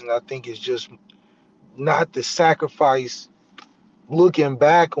season, I think is just not the sacrifice, looking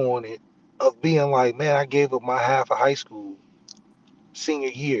back on it, of being like, man, I gave up my half of high school senior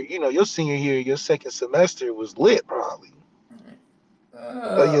year. Your senior year, your second semester was lit probably.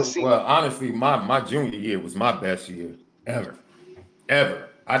 Well, honestly, my junior year was my best year ever.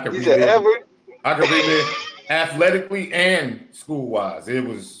 I could relive athletically and school-wise. It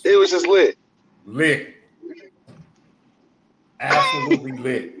was just lit. Absolutely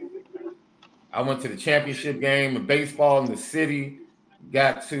lit. I went to the championship game in baseball in the city,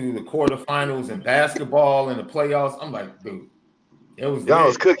 got to the quarterfinals in basketball in the playoffs. I'm like, dude, it was y'all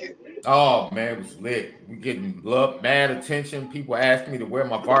was cooking. Oh, man, it was lit. We getting mad attention. People asking me to wear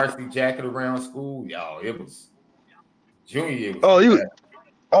my varsity jacket around school. Yo, it was junior year.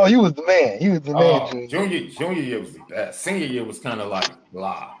 You was the man. You was the man, Junior. Junior year was the best. Senior year was kind of like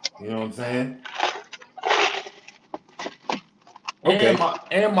blah. You know what I'm saying? Okay.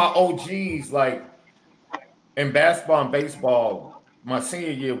 And my OGs, like in basketball and baseball, my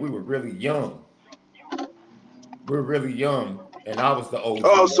senior year, we were really young. And I was the OG.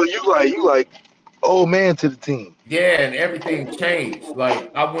 Oh, so you like old man to the team. Yeah, and everything changed.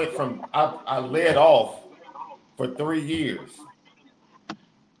 Like I went from I led off for 3 years.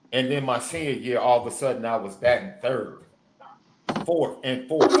 And then my senior year, all of a sudden I was batting third, fourth games.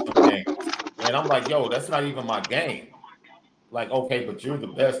 And I'm like, yo, that's not even my game. Like, okay, but you're the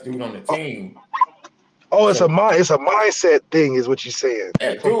best dude on the team. Oh, it's a mindset thing, is what you're saying.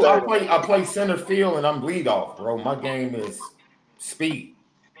 Yeah, dude, I play center field and I'm leadoff, bro. My game is speed.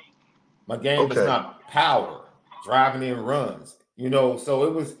 My game is not power, driving in runs. So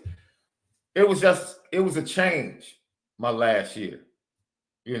it was a change. my last year,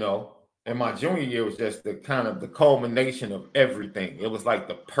 and my junior year was just the kind of the culmination of everything. It was like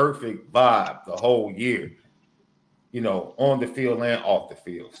the perfect vibe the whole year, on the field and off the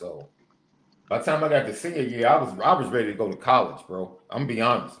field. So by the time I got to senior year, I was ready to go to college, bro. I'm gonna be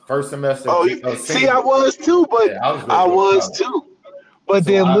honest. First semester. See, I was too, but yeah, I was too. But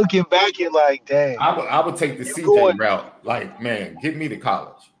so then looking back, you're like, dang. I would take the CJ route. Like, man, get me to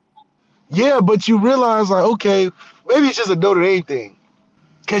college. Yeah, but you realize, like, okay, maybe it's just a Notre Dame thing,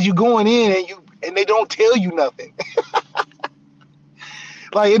 because you're going in and they don't tell you nothing.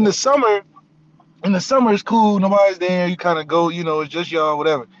 Like in the summer it's cool, nobody's there. You kind of go, it's just y'all,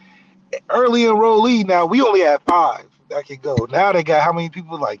 whatever. Early enrollee, now we only had 5 that could go. Now they got how many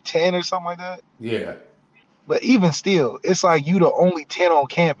people? Like 10 or something like that. Yeah. But even still, it's like you the only 10 on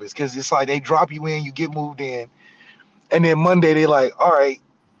campus, because it's like they drop you in, you get moved in, and then Monday they like, all right,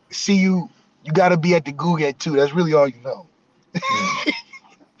 see you got to be at the Goog at 2. That's really all you know.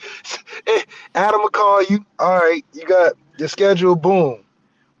 Adam will call you. All right, you got your schedule. Boom.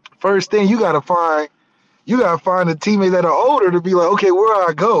 First thing you got to find the teammates that are older to be like, okay, where do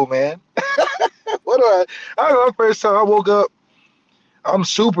I go, man? What do I remember first time I woke up, I'm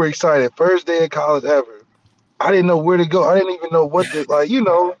super excited. First day of college ever. I didn't know where to go. I didn't even know what to,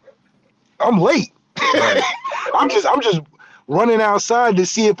 I'm late. Right. I'm just running outside to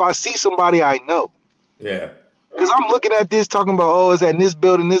see if I see somebody I know. Yeah. Because I'm looking at this, talking about, it's at this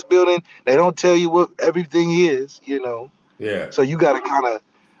building. They don't tell you what everything is, Yeah. So you got to kind of,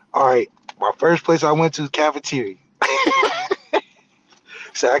 all right, my first place I went to is cafeteria.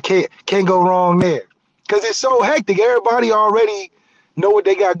 So I can't go wrong there. Because it's so hectic. Everybody already know what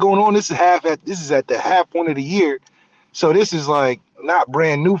they got going on. This is at the half point of the year. So this is like not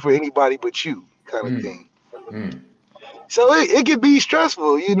brand new for anybody but you kind of thing. So it could be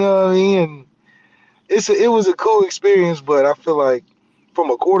stressful, you know what I mean? And it was a cool experience, but I feel like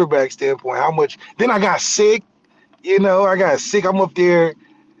from a quarterback standpoint, then I got sick, I'm up there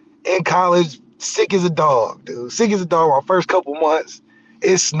in college, sick as a dog, dude. Sick as a dog my first couple months.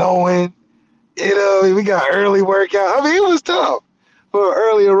 It's snowing, we got early workout. I mean, it was tough for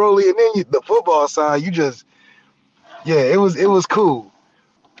early enrollee, and then the football side, it was cool.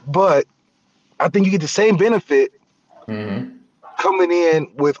 But I think you get the same benefit coming in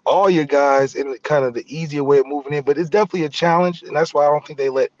with all your guys in kind of the easier way of moving in. But it's definitely a challenge, and that's why I don't think they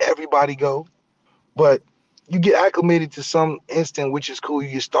let everybody go. But you get acclimated to some instant, which is cool.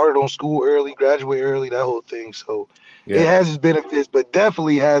 You get started on school early, graduate early, that whole thing. So it has its benefits, but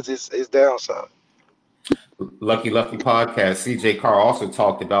definitely has its downside. Lucky Lefty podcast, CJ Carr also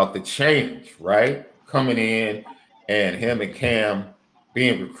talked about the change, right? Coming in and him and Cam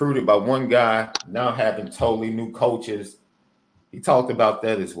being recruited by one guy, now having totally new coaches. He talked about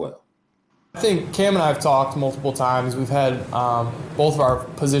that as well. I think Cam and I have talked multiple times. We've had both of our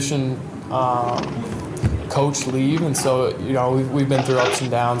position coach leave, and so we've been through ups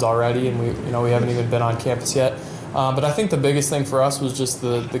and downs already, and we haven't even been on campus yet. But I think the biggest thing for us was just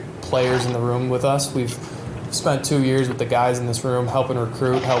the players in the room with us. We've spent 2 years with the guys in this room, helping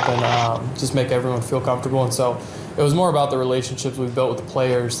recruit, helping just make everyone feel comfortable, and so it was more about the relationships we've built with the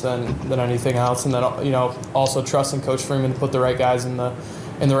players than anything else, and then also trusting Coach Freeman to put the right guys in the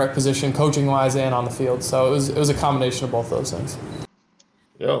right position, coaching wise and on the field. So it was a combination of both those things.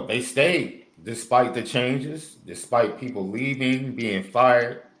 They stayed despite the changes, despite people leaving, being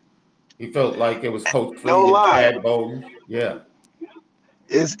fired. He felt like it was Coach Freeman, Chad Bowden. Yeah.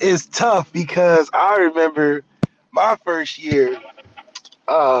 It's tough because I remember my first year,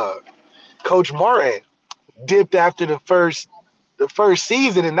 Coach Martin dipped after the first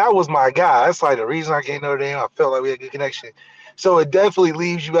season, and that was my guy. That's like the reason I came to Notre Dame. I felt like we had a good connection. So it definitely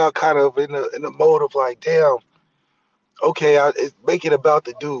leaves you out kind of in the mode of like, damn, okay, make it about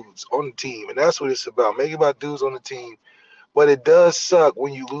the dudes on the team, and that's what it's about. Make it about dudes on the team. But it does suck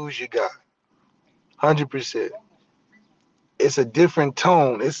when you lose your guy. 100%. It's a different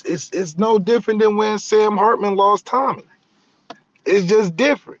tone. It's no different than when Sam Hartman lost Tommy. It's just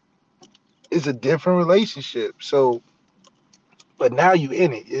different. It's a different relationship. So, but now you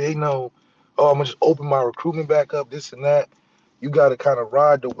in it. It ain't no, I'm gonna just open my recruitment back up, this and that. You got to kind of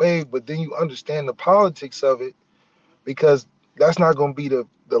ride the wave, but then you understand the politics of it, because that's not going to be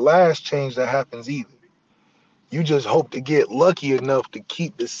the last change that happens either. You just hope to get lucky enough to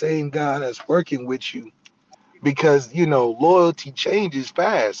keep the same guy that's working with you, because, loyalty changes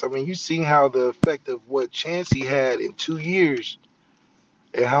fast. I mean, you've seen how the effect of what Chancey had in 2 years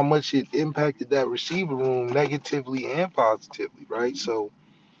and how much it impacted that receiver room negatively and positively, right? So,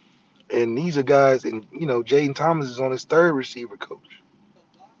 and these are guys, and, Jaden Thomas is on his 3rd receiver coach.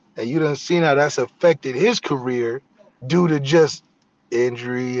 And you done seen how that's affected his career due to just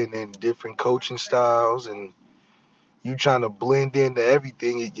injury and then different coaching styles and you trying to blend into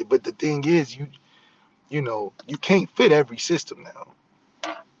everything. But the thing is, you can't fit every system now.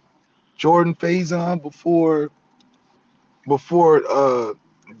 Jordan Faison before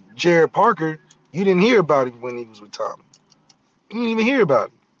Jared Parker, you didn't hear about him when he was with Tommy. You didn't even hear about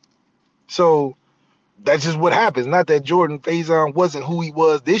him. So that's just what happens. Not that Jordan Faison wasn't who he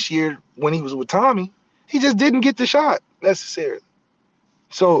was this year when he was with Tommy. He just didn't get the shot necessarily.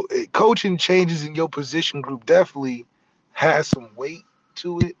 So coaching changes in your position group definitely has some weight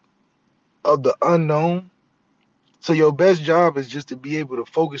to it of the unknown. So your best job is just to be able to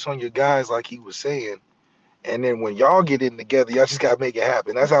focus on your guys like he was saying. And then when y'all get in together, y'all just got to make it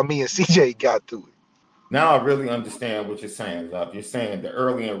happen. That's how me and CJ got through it. Now I really understand what you're saying, Love. You're saying the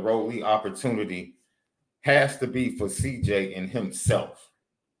early enrollee opportunity has to be for CJ and himself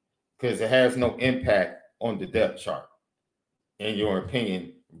because it has no impact on the depth chart, in your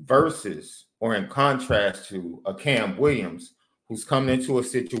opinion, versus or in contrast to a Cam Williams who's coming into a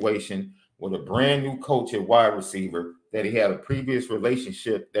situation with a brand new coach at wide receiver that he had a previous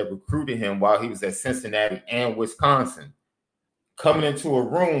relationship that recruited him while he was at Cincinnati and Wisconsin, coming into a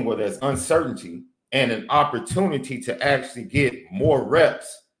room where there's uncertainty and an opportunity to actually get more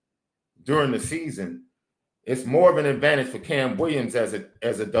reps during the season. It's more of an advantage for Cam Williams as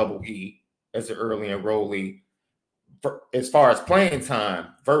a double E, as an early enrollee, as far as playing time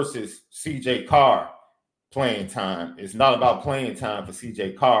versus CJ Carr playing time. It's not about playing time for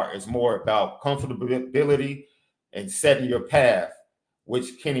CJ Carr. It's more about comfortability and setting your path,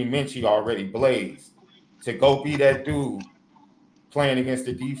 which Kenny Minchie already blazed, to go be that dude playing against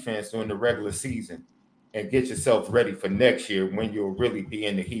the defense during the regular season and get yourself ready for next year when you'll really be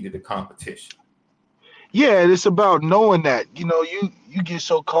in the heat of the competition. Yeah, it's about knowing that. You get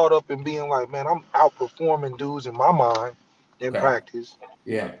so caught up in being like, man, I'm outperforming dudes in my mind in practice.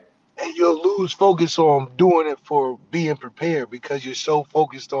 Yeah. And you'll lose focus on doing it for being prepared because you're so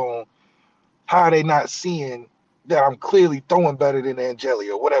focused on how they not seeing that I'm clearly throwing better than Angeli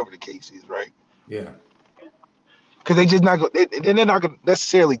or whatever the case is, right? Yeah. Because they're not going to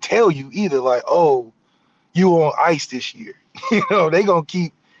necessarily tell you either, like, oh, you on ice this year. They're going to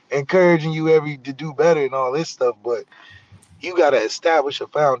keep encouraging you to do better and all this stuff, but you got to establish a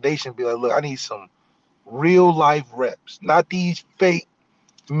foundation. Be like, look, I need some real life reps, not these fake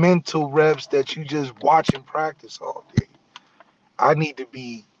mental reps that you just watch and practice all day. I need to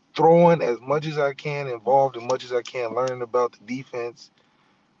be throwing as much as I can, involved as much as I can, learning about the defense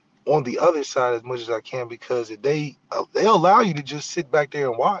on the other side as much as I can, because they allow you to just sit back there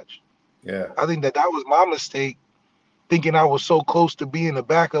and watch. Yeah, I think that was my mistake, thinking I was so close to being the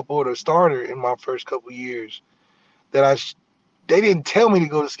backup or the starter in my first couple of years that they didn't tell me to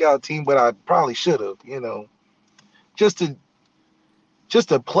go to scout team, but I probably should have, just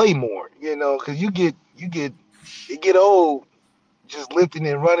to play more, because you get old just lifting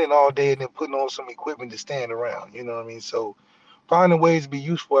and running all day and then putting on some equipment to stand around, you know what I mean? So finding ways to be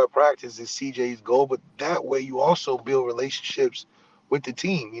useful at practice is CJ's goal, but that way you also build relationships with the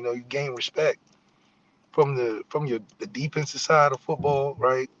team. You gain respect from the defensive side of football,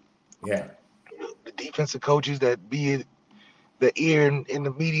 right? Yeah. The defensive coaches that be the ear in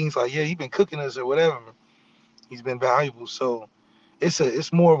the meetings, like, yeah, he's been cooking us or whatever. He's been valuable. So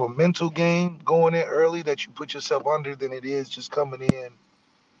it's more of a mental game going in early that you put yourself under than it is just coming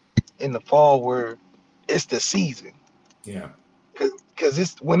in the fall where it's the season. Yeah.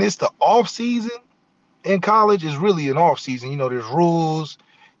 Because when it's the off season in college, it's really an off season. There's rules.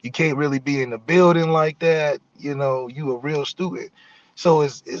 You can't really be in the building like that. You a real student. So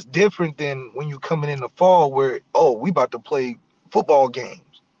it's different than when you coming in the fall where, oh, we about to play football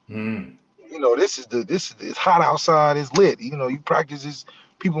games. Mm. This is it's hot outside, it's lit. You practice this,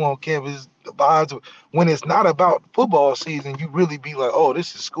 people on campus, the vibes. When it's not about football season, you really be like, oh,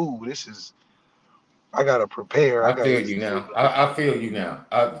 this is school. I gotta prepare. I feel you now. I feel you now.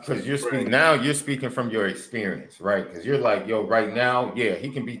 Because you're speaking from your experience, right? Because you're like, yo, right now, yeah, he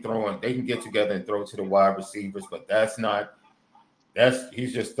can be throwing. They can get together and throw to the wide receivers, but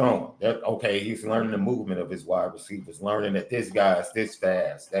he's just throwing. He's learning the movement of his wide receivers, learning that this guy's this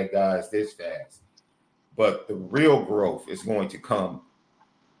fast, that guy's this fast. But the real growth is going to come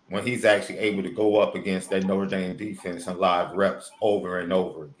when he's actually able to go up against that Notre Dame defense and live reps over and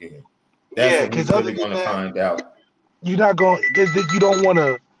over again. That's what he's really going to find out. You're not going, because you don't want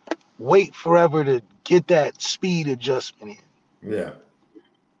to wait forever to get that speed adjustment in. Yeah.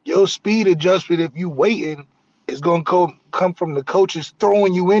 Your speed adjustment, if you waiting, is going to come from the coaches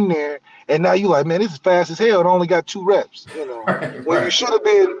throwing you in there, and now you like, man, this is fast as hell. It only got 2 reps. When you should have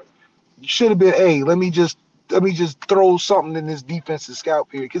been, hey, let me just throw something in this defensive scout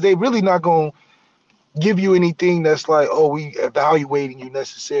period, because they really not going to give you anything that's like, oh, we evaluating you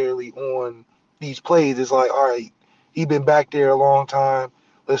necessarily on these plays. It's like, all right, he been back there a long time.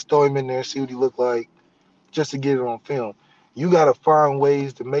 Let's throw him in there and see what he look like just to get it on film. You got to find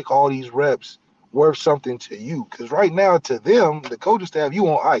ways to make all these reps worth something to you, because right now to them, the coaching staff, you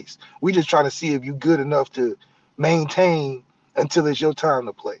on ice. We just trying to see if you good enough to maintain until it's your time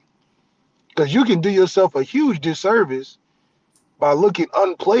to play. Because you can do yourself a huge disservice by looking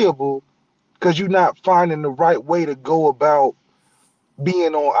unplayable because you're not finding the right way to go about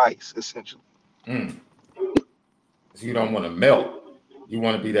being on ice, essentially. So you don't want to melt. You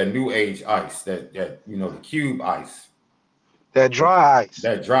want to be that new age ice, that the cube ice. That dry ice.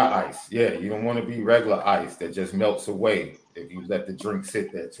 That dry ice. Yeah, you don't want to be regular ice that just melts away if you let the drink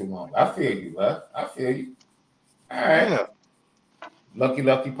sit there too long. I feel you, Lef. I feel you. All right. Yeah. Lucky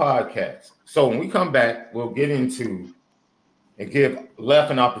Lefty podcast. So when we come back, we'll get into and give Lef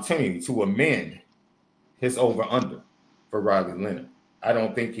an opportunity to amend his over-under for Riley Leonard. I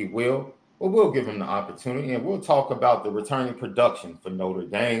don't think he will, but we'll give him the opportunity, and we'll talk about the returning production for Notre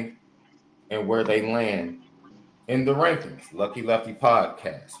Dame and where they land in the rankings. Lucky Lefty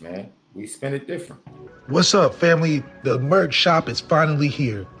podcast, man. We spin it different. What's up, family? The merch shop is finally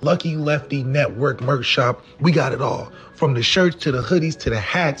here. Lucky Lefty Network merch shop. We got it all. From the shirts to the hoodies to the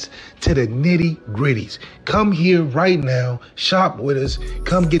hats to the nitty gritties. Come here right now. Shop with us.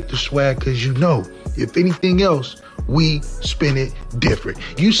 Come get the swag, because if anything else, we spin it different.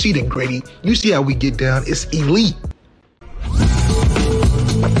 You see the gritty. You see how we get down. It's elite.